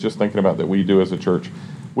things that I was just thinking about that we do as a church,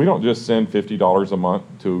 we don't just send $50 a month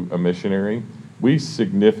to a missionary. We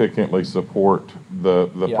significantly support the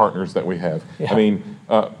partners that we have. Yeah. I mean,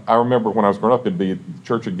 I remember when I was growing up, the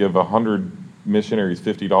church would give 100 missionaries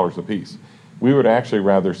 $50 apiece. We would actually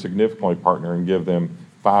rather significantly partner and give them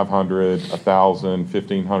 $500, $1,000,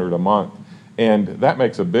 $1,500 a month. And that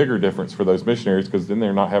makes a bigger difference for those missionaries because then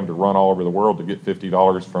they're not having to run all over the world to get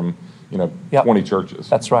 $50 from 20 churches.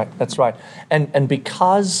 That's right. And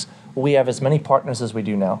because we have as many partners as we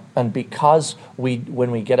do now, and because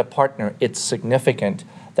when we get a partner, it's significant,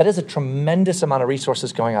 that is a tremendous amount of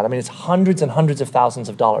resources going out. I mean, it's hundreds and hundreds of thousands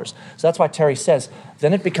of dollars. So that's why Terry says,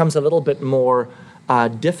 then it becomes a little bit more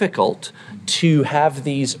difficult to have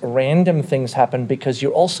these random things happen because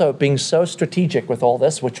you're also being so strategic with all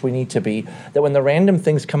this, which we need to be, that when the random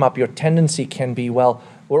things come up, your tendency can be, well,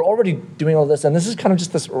 we're already doing all this, and this is kind of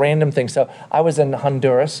just this random thing. So I was in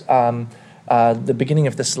Honduras the beginning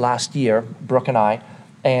of this last year, Brooke and I,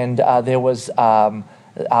 and there was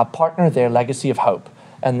a partner there, Legacy of Hope.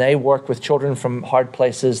 And they work with children from hard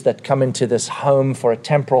places that come into this home for a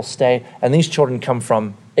temporal stay. And these children come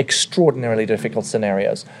from extraordinarily difficult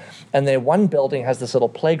scenarios. And their one building has this little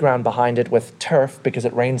playground behind it with turf because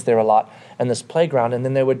it rains there a lot, and this playground. And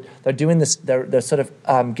then they're doing this. They're sort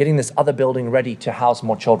of getting this other building ready to house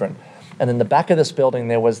more children. And in the back of this building,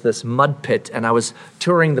 there was this mud pit. And I was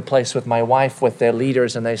touring the place with my wife, with their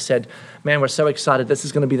leaders, and they said, "Man, we're so excited. This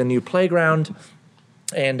is going to be the new playground."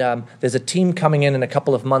 And there's a team coming in a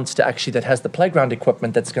couple of months that has the playground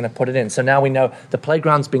equipment that's going to put it in. So now we know the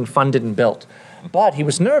playground's being funded and built. But he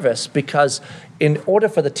was nervous because in order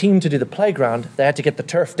for the team to do the playground, they had to get the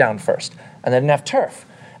turf down first. And they didn't have turf.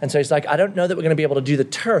 And so he's like, I don't know that we're going to be able to do the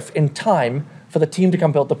turf in time for the team to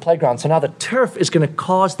come build the playground. So now the turf is going to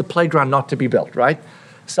cause the playground not to be built, right?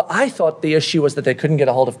 So I thought the issue was that they couldn't get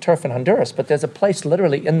a hold of turf in Honduras. But there's a place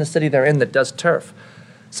literally in the city they're in that does turf.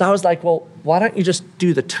 So I was like, well, why don't you just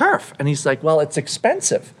do the turf? And he's like, well, it's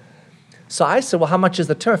expensive. So I said, well, how much is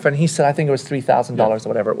the turf? And he said, I think it was $3,000 or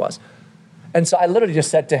whatever it was. And so I literally just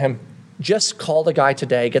said to him, just call the guy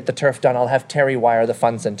today, get the turf done. I'll have Terry wire the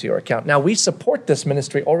funds into your account. Now, we support this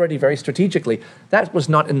ministry already very strategically. That was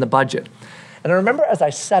not in the budget. And I remember as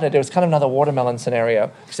I said it, it was kind of another watermelon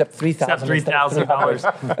scenario, except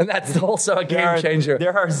 $3,000. And that's also a game changer.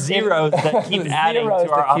 There are zeros that keep adding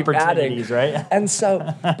to our opportunities, right? And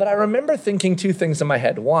so, but I remember thinking two things in my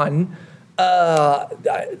head. One,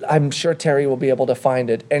 I'm sure Terry will be able to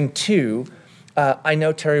find it. And two, I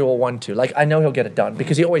know Terry will want to. Like, I know he'll get it done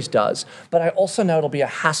because he always does. But I also know it'll be a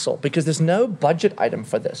hassle because there's no budget item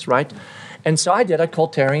for this, right? And so I did. I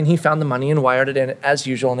called Terry, and he found the money and wired it in as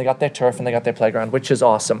usual, and they got their turf and they got their playground, which is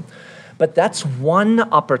awesome. But that's one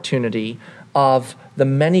opportunity of the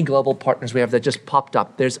many global partners we have that just popped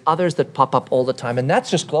up. There's others that pop up all the time, and that's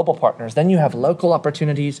just global partners. Then you have local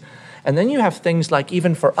opportunities, and then you have things like,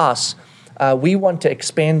 even for us, we want to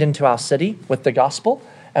expand into our city with the gospel,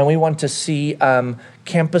 and we want to see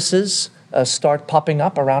campuses start popping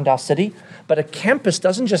up around our city. But a campus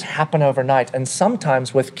doesn't just happen overnight. And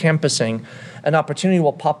sometimes with campusing, an opportunity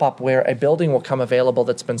will pop up where a building will come available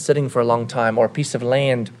that's been sitting for a long time, or a piece of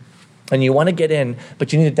land, and you want to get in,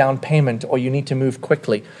 but you need a down payment or you need to move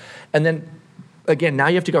quickly. And then again, now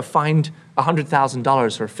you have to go find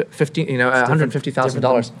 $100,000 or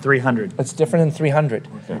 $150,000. 300. It's different than 300.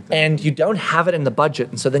 And you don't have it in the budget.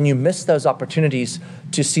 And so then you miss those opportunities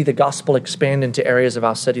to see the gospel expand into areas of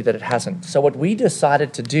our city that it hasn't. So what we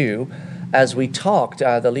decided to do as we talked,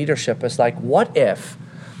 the leadership, is like, what if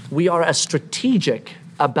we are as strategic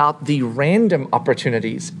about the random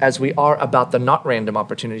opportunities as we are about the not random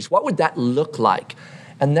opportunities? What would that look like?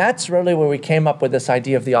 And that's really where we came up with this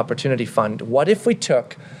idea of the Opportunity Fund. What if we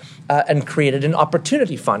took and created an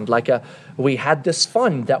opportunity fund? We had this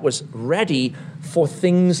fund that was ready for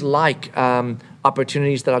things like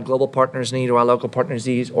opportunities that our global partners need or our local partners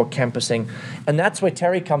need or campusing. And that's where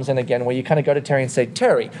Terry comes in again, where you kind of go to Terry and say,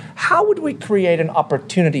 Terry, how would we create an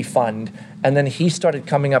opportunity fund? And then he started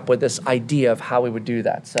coming up with this idea of how we would do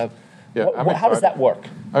that. So how does that work?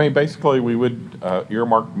 I mean, basically, we would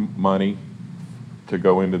earmark money to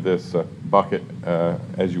go into this bucket,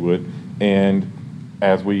 as you would, and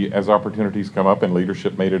as opportunities come up and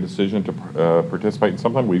leadership made a decision to participate in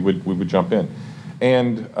something, we would jump in,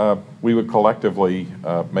 and we would collectively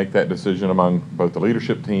make that decision among both the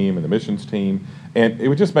leadership team and the missions team, and it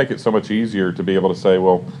would just make it so much easier to be able to say,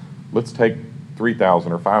 well, let's take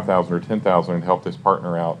 3,000 or 5,000 or 10,000 and help this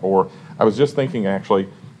partner out. Or I was just thinking, actually,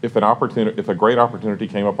 if a great opportunity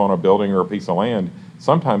came up on a building or a piece of land,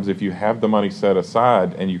 sometimes if you have the money set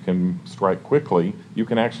aside and you can strike quickly, you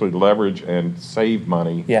can actually leverage and save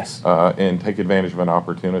money. Yes. And take advantage of an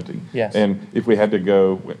opportunity. Yes. And if we had to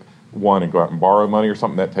go out and borrow money or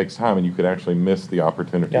something, that takes time, and you could actually miss the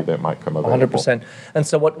opportunity that might come available. 100%. And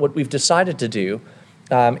so what we've decided to do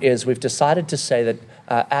is we've decided to say that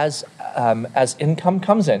as income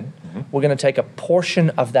comes in, we're going to take a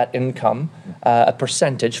portion of that income, a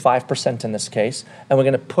percentage, 5% in this case, and we're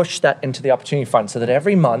going to push that into the Opportunity Fund so that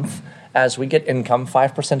every month as we get income,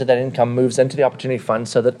 5% of that income moves into the Opportunity Fund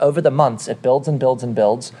so that over the months it builds and builds and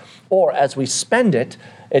builds, or as we spend it,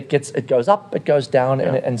 it goes up, it goes down,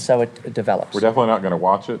 and so it develops. We're definitely not going to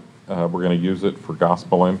watch it. We're going to use it for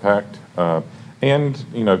gospel impact and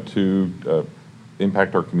to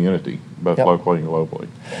impact our community, both locally and globally.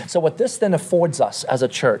 So what this then affords us as a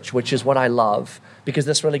church, which is what I love, because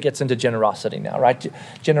this really gets into generosity now, right?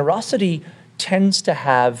 Generosity tends to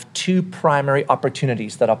have two primary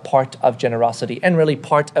opportunities that are part of generosity and really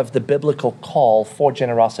part of the biblical call for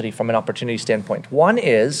generosity from an opportunity standpoint. One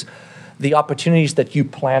is the opportunities that you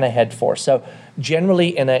plan ahead for. So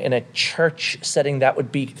generally in a church setting, that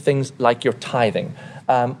would be things like your tithing,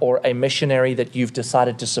 or a missionary that you've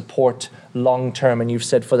decided to support long-term, and you've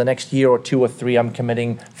said for the next year or 2 or 3, I'm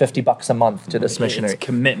committing $50 a month to this missionary. It's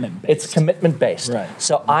commitment-based. It's commitment-based. Right.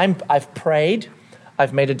 So I've prayed,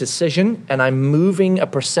 I've made a decision, and I'm moving a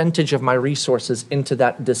percentage of my resources into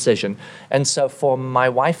that decision. And so for my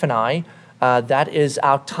wife and I, that is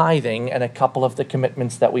our tithing and a couple of the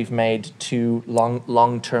commitments that we've made to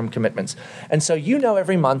long-term commitments. And so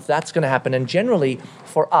every month that's going to happen. And generally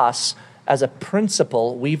for us, as a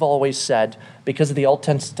principle, we've always said, because of the Old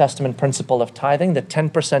Testament principle of tithing, that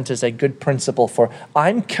 10% is a good principle for,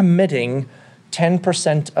 I'm committing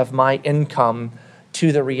 10% of my income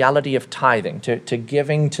to the reality of tithing, to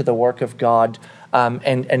giving to the work of God,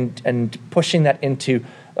 and pushing that into,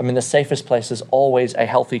 the safest place is always a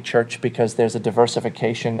healthy church because there's a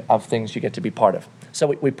diversification of things you get to be part of. So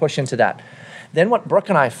we push into that. Then what Brooke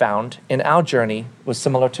and I found in our journey was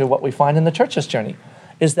similar to what we find in the church's journey,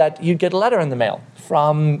 is that you get a letter in the mail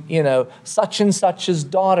from, such and such's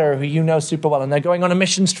daughter who you know super well, and they're going on a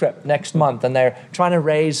missions trip next month, and they're trying to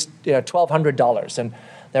raise $1,200, and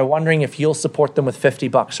they're wondering if you'll support them with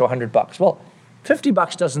 $50 or $100. Well,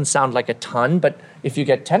 $50 doesn't sound like a ton, but if you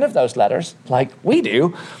get 10 of those letters, like we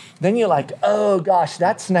do, then you're like, oh gosh,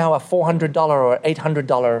 that's now a $400 or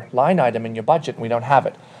 $800 line item in your budget, and we don't have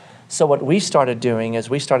it. So what we started doing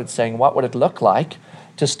is we started saying, what would it look like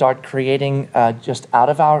to start creating just out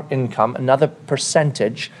of our income another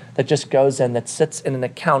percentage that just goes in, that sits in an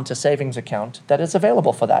account, a savings account, that is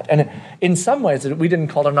available for that. And in some ways, we didn't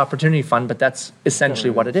call it an opportunity fund, but that's essentially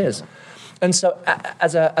what it is. And so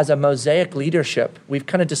as a Mosaic leadership, we've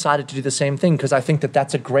kind of decided to do the same thing, because I think that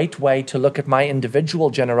that's a great way to look at my individual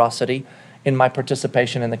generosity in my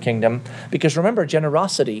participation in the kingdom. Because remember,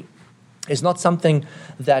 generosity is not something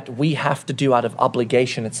that we have to do out of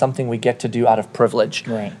obligation. It's something we get to do out of privilege.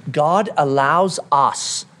 Right. God allows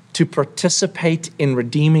us to participate in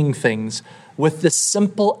redeeming things with the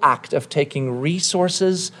simple act of taking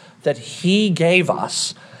resources that He gave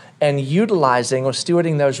us and utilizing or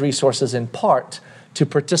stewarding those resources in part to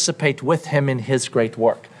participate with Him in His great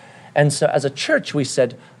work. And so as a church, we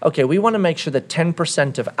said, okay, we want to make sure that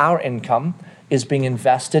 10% of our income is being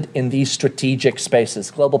invested in these strategic spaces,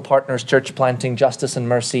 global partners, church planting, justice and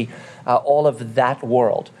mercy, all of that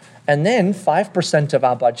world. And then 5% of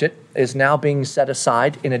our budget is now being set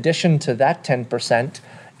aside, in addition to that 10%,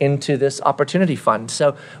 into this opportunity fund.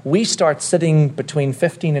 So we start sitting between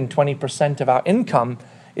 15 and 20% of our income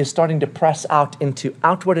is starting to press out into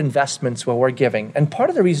outward investments where we're giving. And part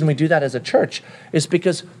of the reason we do that as a church is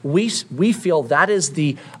because we feel that is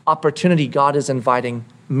the opportunity God is inviting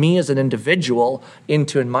me as an individual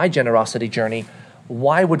into in my generosity journey.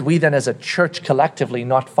 Why would we then as a church collectively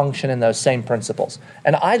not function in those same principles?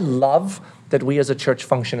 And I love that we as a church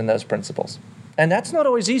function in those principles. And that's not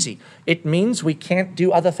always easy. It means we can't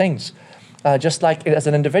do other things. Just like as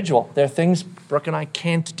an individual, there are things Brooke and I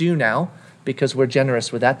can't do now because we're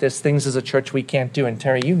generous with that. There's things as a church we can't do. And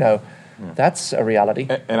Terry, you know, that's a reality.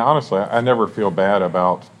 And honestly, I never feel bad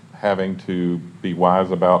about having to be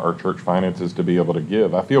wise about our church finances to be able to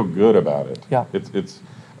give. I feel good about it. Yeah.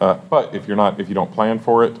 But if you don't plan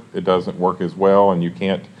for it, it doesn't work as well, and you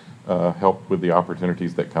can't help with the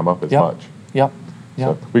opportunities that come up as much. Yep.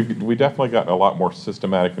 So we definitely got a lot more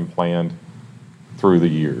systematic and planned through the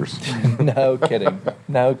years. No kidding.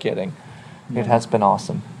 No kidding. It has been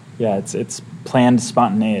awesome. Yeah, it's planned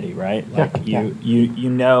spontaneity, right? Like you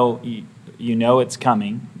know it's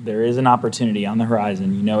coming. There is an opportunity on the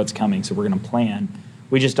horizon. You know it's coming, so we're going to plan.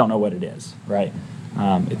 We just don't know what it is, right?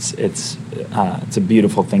 It's a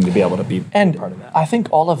beautiful thing to be able to be part of that. I think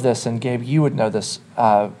all of this, and Gabe, you would know this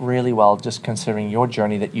really well, just considering your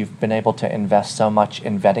journey, that you've been able to invest so much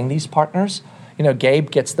in vetting these partners. You know,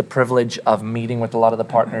 Gabe gets the privilege of meeting with a lot of the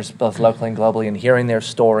partners, both locally and globally, and hearing their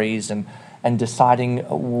stories and deciding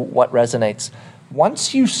what resonates.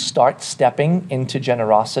 Once you start stepping into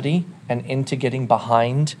generosity and into getting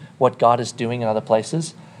behind what God is doing in other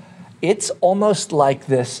places, it's almost like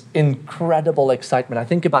this incredible excitement. I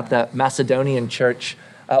think about the Macedonian church,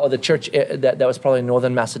 or the church that was probably in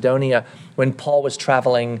northern Macedonia, when Paul was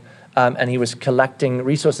traveling and he was collecting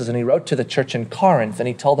resources, and he wrote to the church in Corinth, and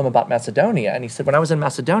he told them about Macedonia. And he said, when I was in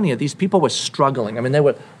Macedonia, these people were struggling. I mean, they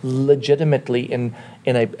were legitimately in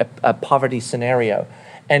a poverty scenario.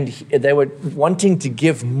 And they were wanting to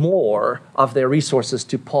give more of their resources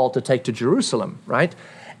to Paul to take to Jerusalem, right?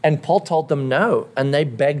 And Paul told them no, and they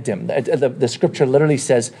begged him. The scripture literally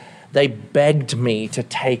says, they begged me to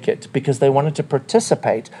take it because they wanted to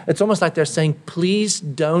participate. It's almost like they're saying, please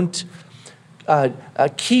don't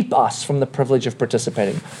keep us from the privilege of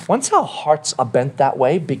participating. Once our hearts are bent that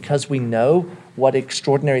way because we know what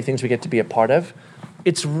extraordinary things we get to be a part of,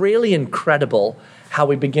 it's really incredible how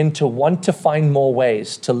we begin to want to find more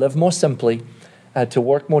ways to live more simply, to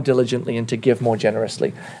work more diligently, and to give more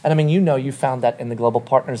generously. And I mean, you found that in the global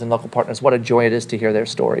partners and local partners. What a joy it is to hear their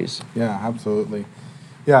stories. Yeah, absolutely.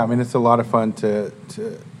 Yeah, I mean, it's a lot of fun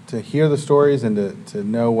to hear the stories and to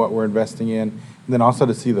know what we're investing in, and then also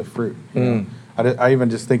to see the fruit. You know? I even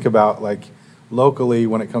just think about, like, locally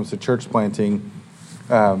when it comes to church planting,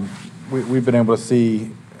 we've been able to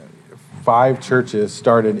see 5 churches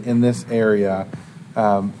started in this area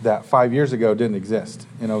that 5 years ago didn't exist.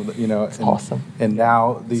 It's awesome. And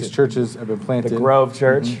now these churches have been planted. The Grove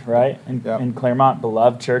Church, right? In Claremont,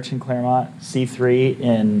 Beloved Church in Claremont, C3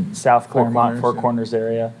 in South Claremont, Four Corners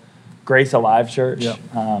area, Grace Alive Church,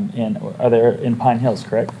 are there in Pine Hills,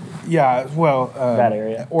 correct? Yeah, well, that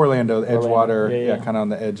area. Orlando, Edgewater, yeah. Kind of on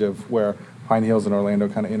the edge of where Pine Hills and Orlando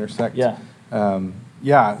kind of intersect. Yeah.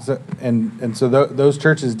 So those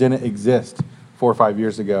churches didn't exist 4 or 5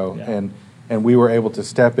 years ago, and we were able to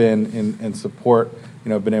step in and support.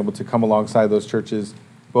 Been able to come alongside those churches,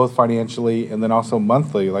 both financially and then also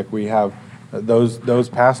monthly. Like, we have those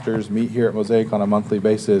pastors meet here at Mosaic on a monthly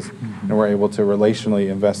basis, and we're able to relationally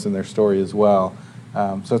invest in their story as well.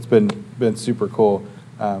 So it's been super cool.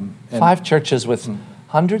 5 churches with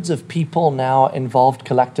hundreds of people now involved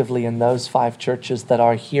collectively in those 5 churches that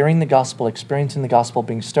are hearing the gospel, experiencing the gospel,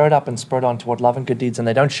 being stirred up and spurred on toward love and good deeds, and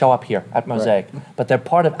they don't show up here at Mosaic, but they're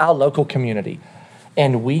part of our local community.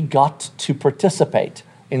 And we got to participate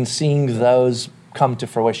in seeing those come to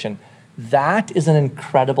fruition. That is an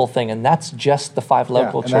incredible thing, and that's just the 5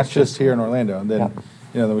 local churches. And that's just here in Orlando. And then,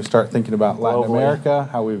 then we start thinking about Latin America,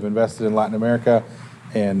 how we've invested in Latin America,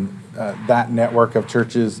 and that network of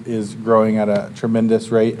churches is growing at a tremendous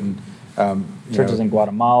rate. And churches in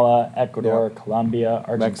Guatemala, Ecuador, Colombia,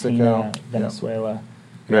 Argentina, Mexico, Venezuela.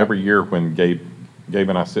 Every year when Gabe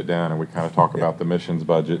and I sit down and we kind of talk about the missions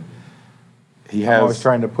budget, I'm always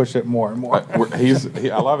trying to push it more and more.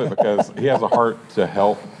 I love it because he has a heart to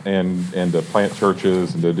help and to plant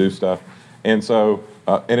churches and to do stuff, and so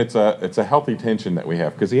and it's a healthy tension that we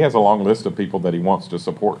have because he has a long list of people that he wants to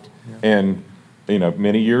support, and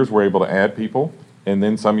many years we're able to add people, and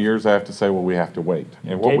then some years I have to say, well, we have to wait.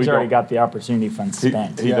 And what Gabe's we already don't- got the opportunity fund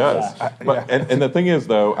spent. He does. But, and the thing is,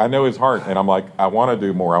 though, I know his heart, and I'm like, I want to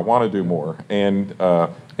do more. I want to do more.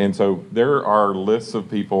 And so there are lists of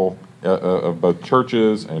people, of both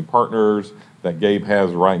churches and partners that Gabe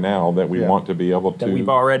has right now that we want to be able to. That we've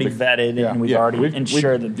already vetted and we've already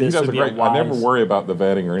ensured that this would be a wise. I never worry about the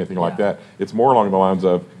vetting or anything like that. It's more along the lines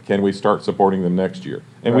of, can we start supporting them next year?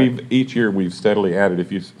 And each year we've steadily added.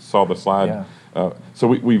 If you saw the slide. So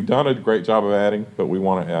we've done a great job of adding, but we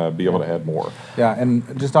want to be able to add more. Yeah,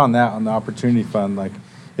 and just on that, on the Opportunity Fund, like,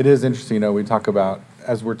 it is interesting, we talk about,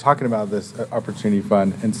 as we're talking about this Opportunity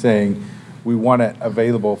Fund and saying we want it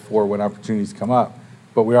available for when opportunities come up,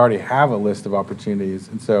 but we already have a list of opportunities.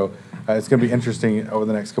 And so it's going to be interesting over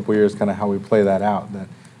the next couple of years kind of how we play that out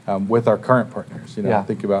that with our current partners.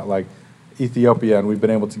 Think about like Ethiopia, and we've been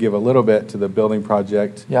able to give a little bit to the building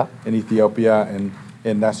project in Ethiopia,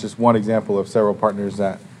 and that's just one example of several partners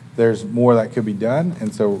that there's more that could be done.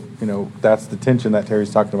 And so, that's the tension that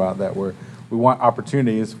Terry's talking about, that we want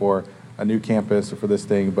opportunities for a new campus or for this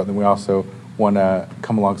thing, but then we also want to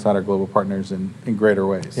come alongside our global partners in greater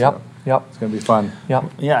ways. Yep. It's going to be fun.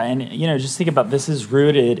 Yeah, and just think about this is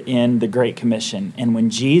rooted in the Great Commission. And when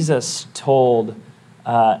Jesus told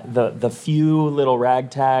the few little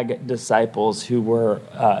ragtag disciples who were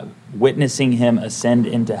witnessing him ascend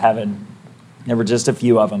into heaven, there were just a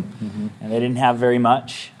few of them, and they didn't have very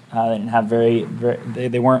much. They didn't have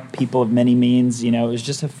they weren't people of many means. It was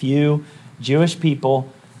just a few Jewish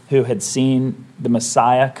people who had seen the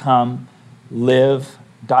Messiah come, live,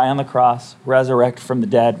 die on the cross, resurrect from the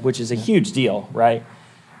dead, which is a huge deal, right?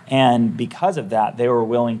 And because of that, they were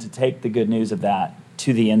willing to take the good news of that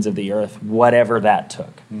to the ends of the earth, whatever that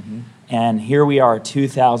took. And here we are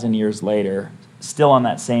 2,000 years later, still on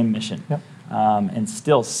that same mission, and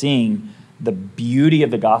still seeing the beauty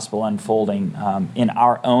of the gospel unfolding in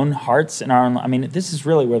our own hearts and our own. This is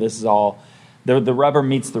really where this is all, the rubber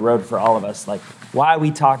meets the road for all of us. Like, why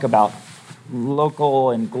we talk about local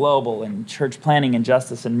and global and church planning and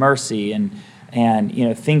justice and mercy and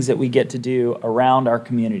things that we get to do around our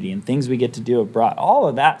community and things we get to do abroad. All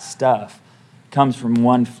of that stuff comes from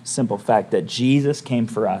one simple fact, that Jesus came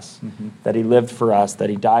for us, that he lived for us, that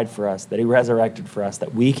he died for us, that he resurrected for us,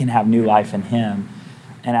 that we can have new life in him.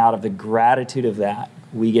 And out of the gratitude of that,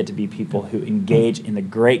 we get to be people who engage in the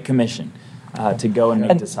Great Commission to go and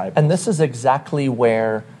make disciples. And this is exactly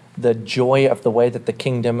where the joy of the way that the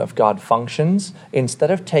kingdom of God functions,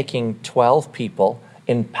 instead of taking 12 people,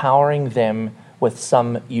 empowering them with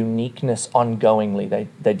some uniqueness ongoingly.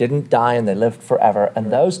 They didn't die and they lived forever.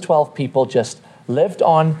 And those 12 people just lived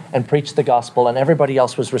on and preached the gospel, and everybody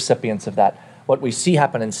else was recipients of that. What we see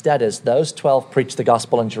happen instead is those 12 preach the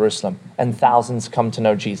gospel in Jerusalem, and thousands come to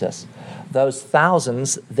know Jesus. Those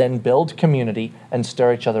thousands then build community and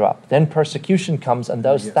stir each other up. Then persecution comes, and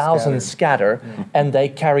those thousands scatter, and they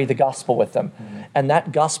carry the gospel with them. And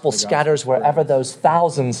that gospel scatters wherever those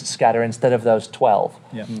thousands scatter instead of those 12.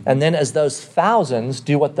 And then as those thousands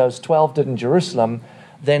do what those 12 did in Jerusalem,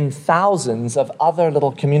 then thousands of other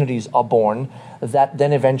little communities are born that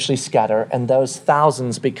then eventually scatter, and those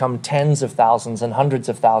thousands become tens of thousands and hundreds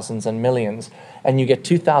of thousands and millions. And you get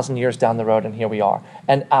 2,000 years down the road, and here we are.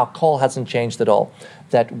 And our call hasn't changed at all,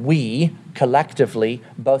 that we collectively,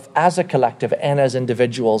 both as a collective and as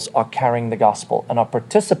individuals, are carrying the gospel and are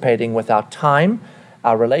participating with our time,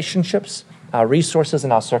 our relationships, our resources,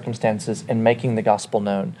 and our circumstances in making the gospel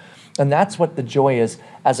known. And that's what the joy is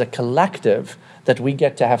as a collective, that we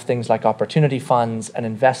get to have things like opportunity funds and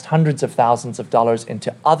invest hundreds of thousands of dollars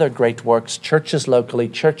into other great works, churches locally,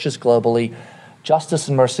 churches globally, Justice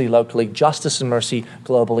and Mercy locally, Justice and Mercy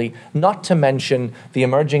globally, not to mention the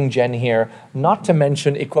emerging gen here, not to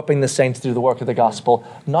mention equipping the saints through the work of the gospel,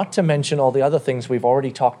 not to mention all the other things we've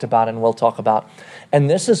already talked about and will talk about. And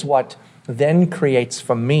this is what then creates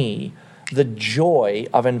for me the joy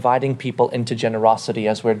of inviting people into generosity,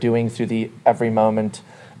 as we're doing through the Every Moment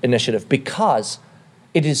initiative, because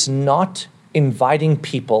it is not inviting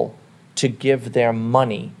people to give their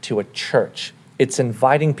money to a church. It's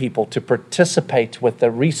inviting people to participate with the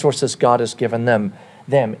resources God has given them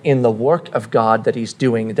in the work of God that he's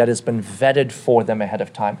doing, that has been vetted for them ahead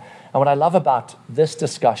of time. And what I love about this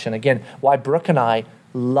discussion, again, why Brooke and I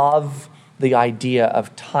love the idea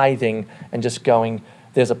of tithing and just going,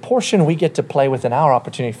 there's a portion we get to play with in our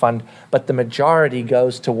opportunity fund, but the majority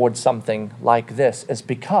goes towards something like this, is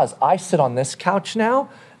because I sit on this couch now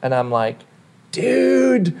and I'm like,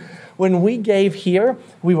 dude, when we gave here,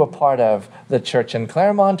 we were part of the church in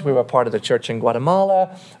Claremont, we were part of the church in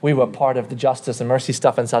Guatemala, we were part of the Justice and Mercy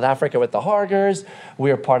stuff in South Africa with the Hargers, we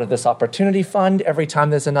are part of this Opportunity Fund. Every time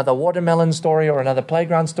there's another watermelon story or another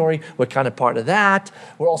playground story, we're kind of part of that.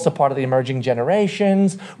 We're also part of the Emerging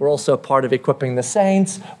Generations. We're also part of Equipping the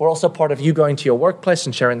Saints. We're also part of you going to your workplace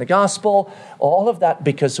and sharing the gospel. All of that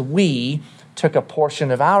because we took a portion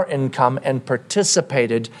of our income and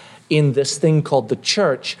participated in this thing called the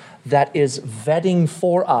church that is vetting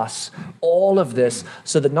for us all of this,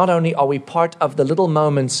 so that not only are we part of the little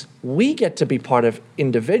moments we get to be part of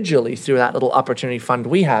individually through that little opportunity fund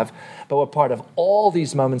we have, but we're part of all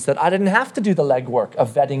these moments that I didn't have to do the legwork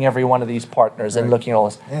of vetting every one of these partners and looking at all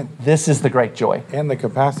this. And this is the great joy. And the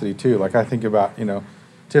capacity too. Like I think about,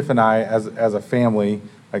 Tiff and I as a family,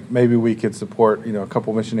 like maybe we could support, a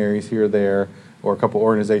couple missionaries here or there, or a couple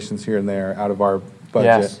organizations here and there out of our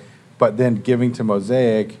budget. Yes. But then giving to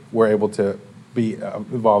Mosaic, we're able to be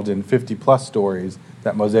involved in 50-plus stories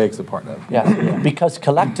that Mosaic's a part of. Yeah, because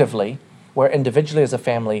collectively, where individually as a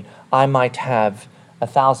family, I might have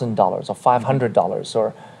 $1,000 or $500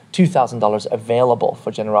 or $2,000 available for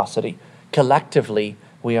generosity. Collectively,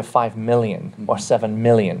 we have $5 million or $7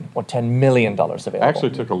 million or $10 million available. I actually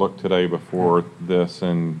took a look today before this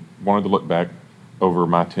and wanted to look back over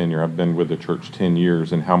my tenure. I've been with the church 10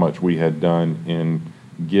 years and how much we had done in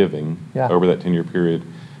giving over that 10-year period.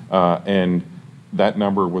 And that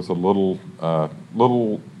number was a little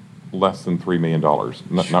less than $3 million,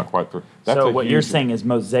 not quite. So what you're saying is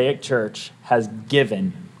Mosaic Church has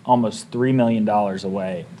given almost $3 million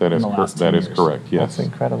away that in the last 10 years. Is correct, yes. That's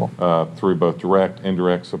incredible. Through both direct,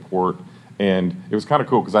 indirect support. And it was kind of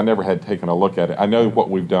cool because I never had taken a look at it. I know what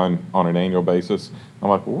we've done on an annual basis. I'm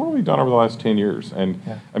like, well, what have we done over the last 10 years? And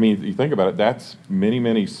I mean, you think about it, that's many,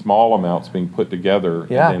 many small amounts being put together and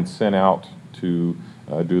then sent out to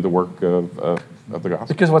do the work of the gospel.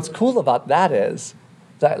 Because what's cool about that is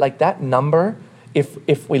that, like, that number,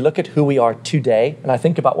 if we look at who we are today, and I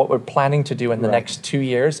think about what we're planning to do in the next 2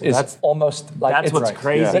 years, is that's almost like that's what's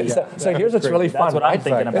crazy. So here's what's really fun. That's what I'm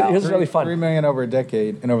thinking about. Here's really fun. $3 million over a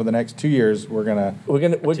decade, and over the next 2 years, the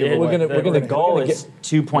goal is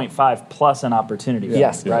 2.5 plus an opportunity.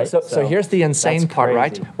 Yes, right. So here's the insane part,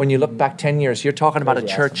 right? When you look back 10 years, you're talking about a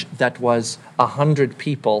church that was 100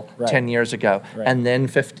 people 10 years ago, and then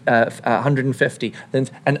 150.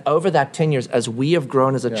 And over that 10 years, as we have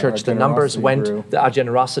grown as a church, the numbers went. Our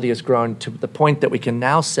generosity has grown to the point that we can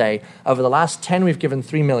now say, over the last 10, we've given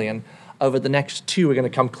 $3 million. Over the next 2, we're going to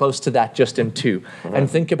come close to that just in 2. Right. And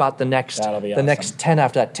think about the next 10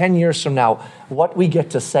 after that. 10 years from now, what we get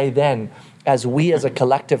to say then, as we as a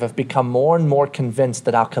collective have become more and more convinced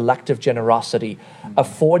that our collective generosity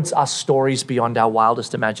affords us stories beyond our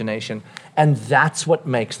wildest imagination. And that's what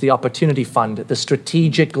makes the Opportunity Fund, the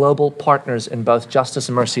strategic global partners in both Justice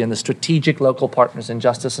and Mercy and the strategic local partners in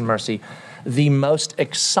Justice and Mercy, the most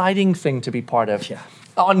exciting thing to be part of. Yeah.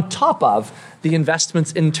 On top of the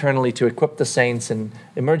investments internally to equip the saints and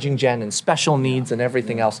emerging gen and special needs and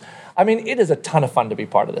everything else. I mean, it is a ton of fun to be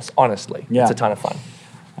part of this, honestly. Yeah. It's a ton of fun.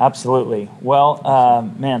 Absolutely. Well,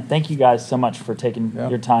 man, thank you guys so much for taking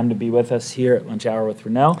your time to be with us here at Lunch Hour with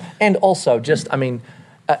Renault. And also,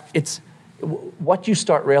 it's what you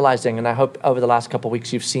start realizing, and I hope over the last couple of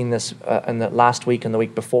weeks you've seen this in the last week and the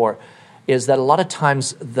week before, is that a lot of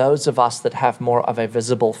times those of us that have more of a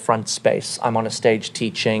visible front space, I'm on a stage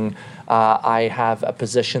teaching, I have a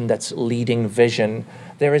position that's leading vision,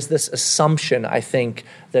 there is this assumption, I think,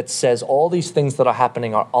 that says all these things that are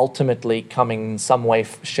happening are ultimately coming in some way,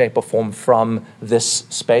 shape, or form from this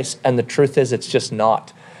space. And the truth is, it's just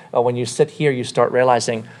not. When you sit here, you start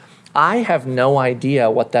realizing, I have no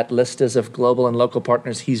idea what that list is of global and local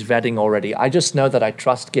partners he's vetting already. I just know that I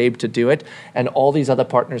trust Gabe to do it, and all these other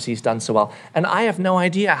partners he's done so well. And I have no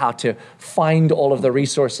idea how to find all of the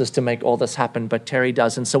resources to make all this happen, but Terry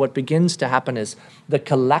does. And so what begins to happen is the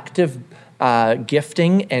collective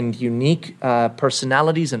gifting and unique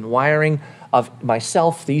personalities and wiring of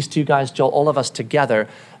myself, these two guys, Joel, all of us together,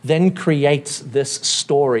 then creates this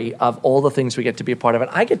story of all the things we get to be a part of. And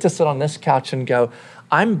I get to sit on this couch and go,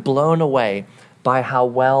 I'm blown away by how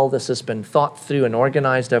well this has been thought through and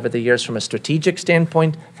organized over the years from a strategic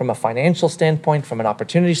standpoint, from a financial standpoint, from an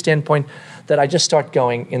opportunity standpoint, that I just start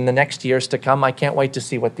going, in the next years to come, I can't wait to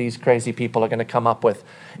see what these crazy people are going to come up with.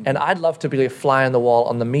 And I'd love to be a fly on the wall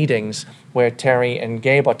on the meetings where Terry and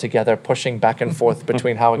Gabe are together pushing back and forth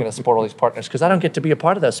between how we're going to support all these partners, because I don't get to be a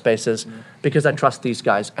part of those spaces because I trust these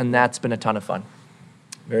guys, and that's been a ton of fun.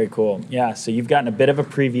 Very cool. Yeah, so you've gotten a bit of a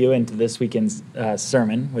preview into this weekend's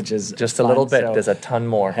sermon, which is just fun. A little bit. So, there's a ton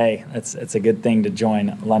more. Hey, it's a good thing to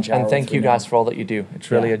join lunch hour. And thank you guys for all that you do. It's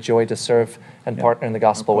really a joy to serve and partner in the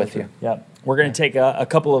gospel with you. Yep. We're going to take a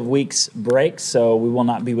couple of weeks break, so we will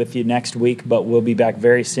not be with you next week, but we'll be back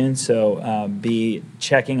very soon. So be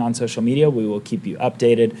checking on social media. We will keep you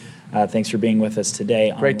updated. Thanks for being with us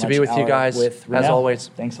today. Great to be with you guys, as always.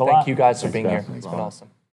 Thanks a lot. Thank you guys for being here. It's been awesome.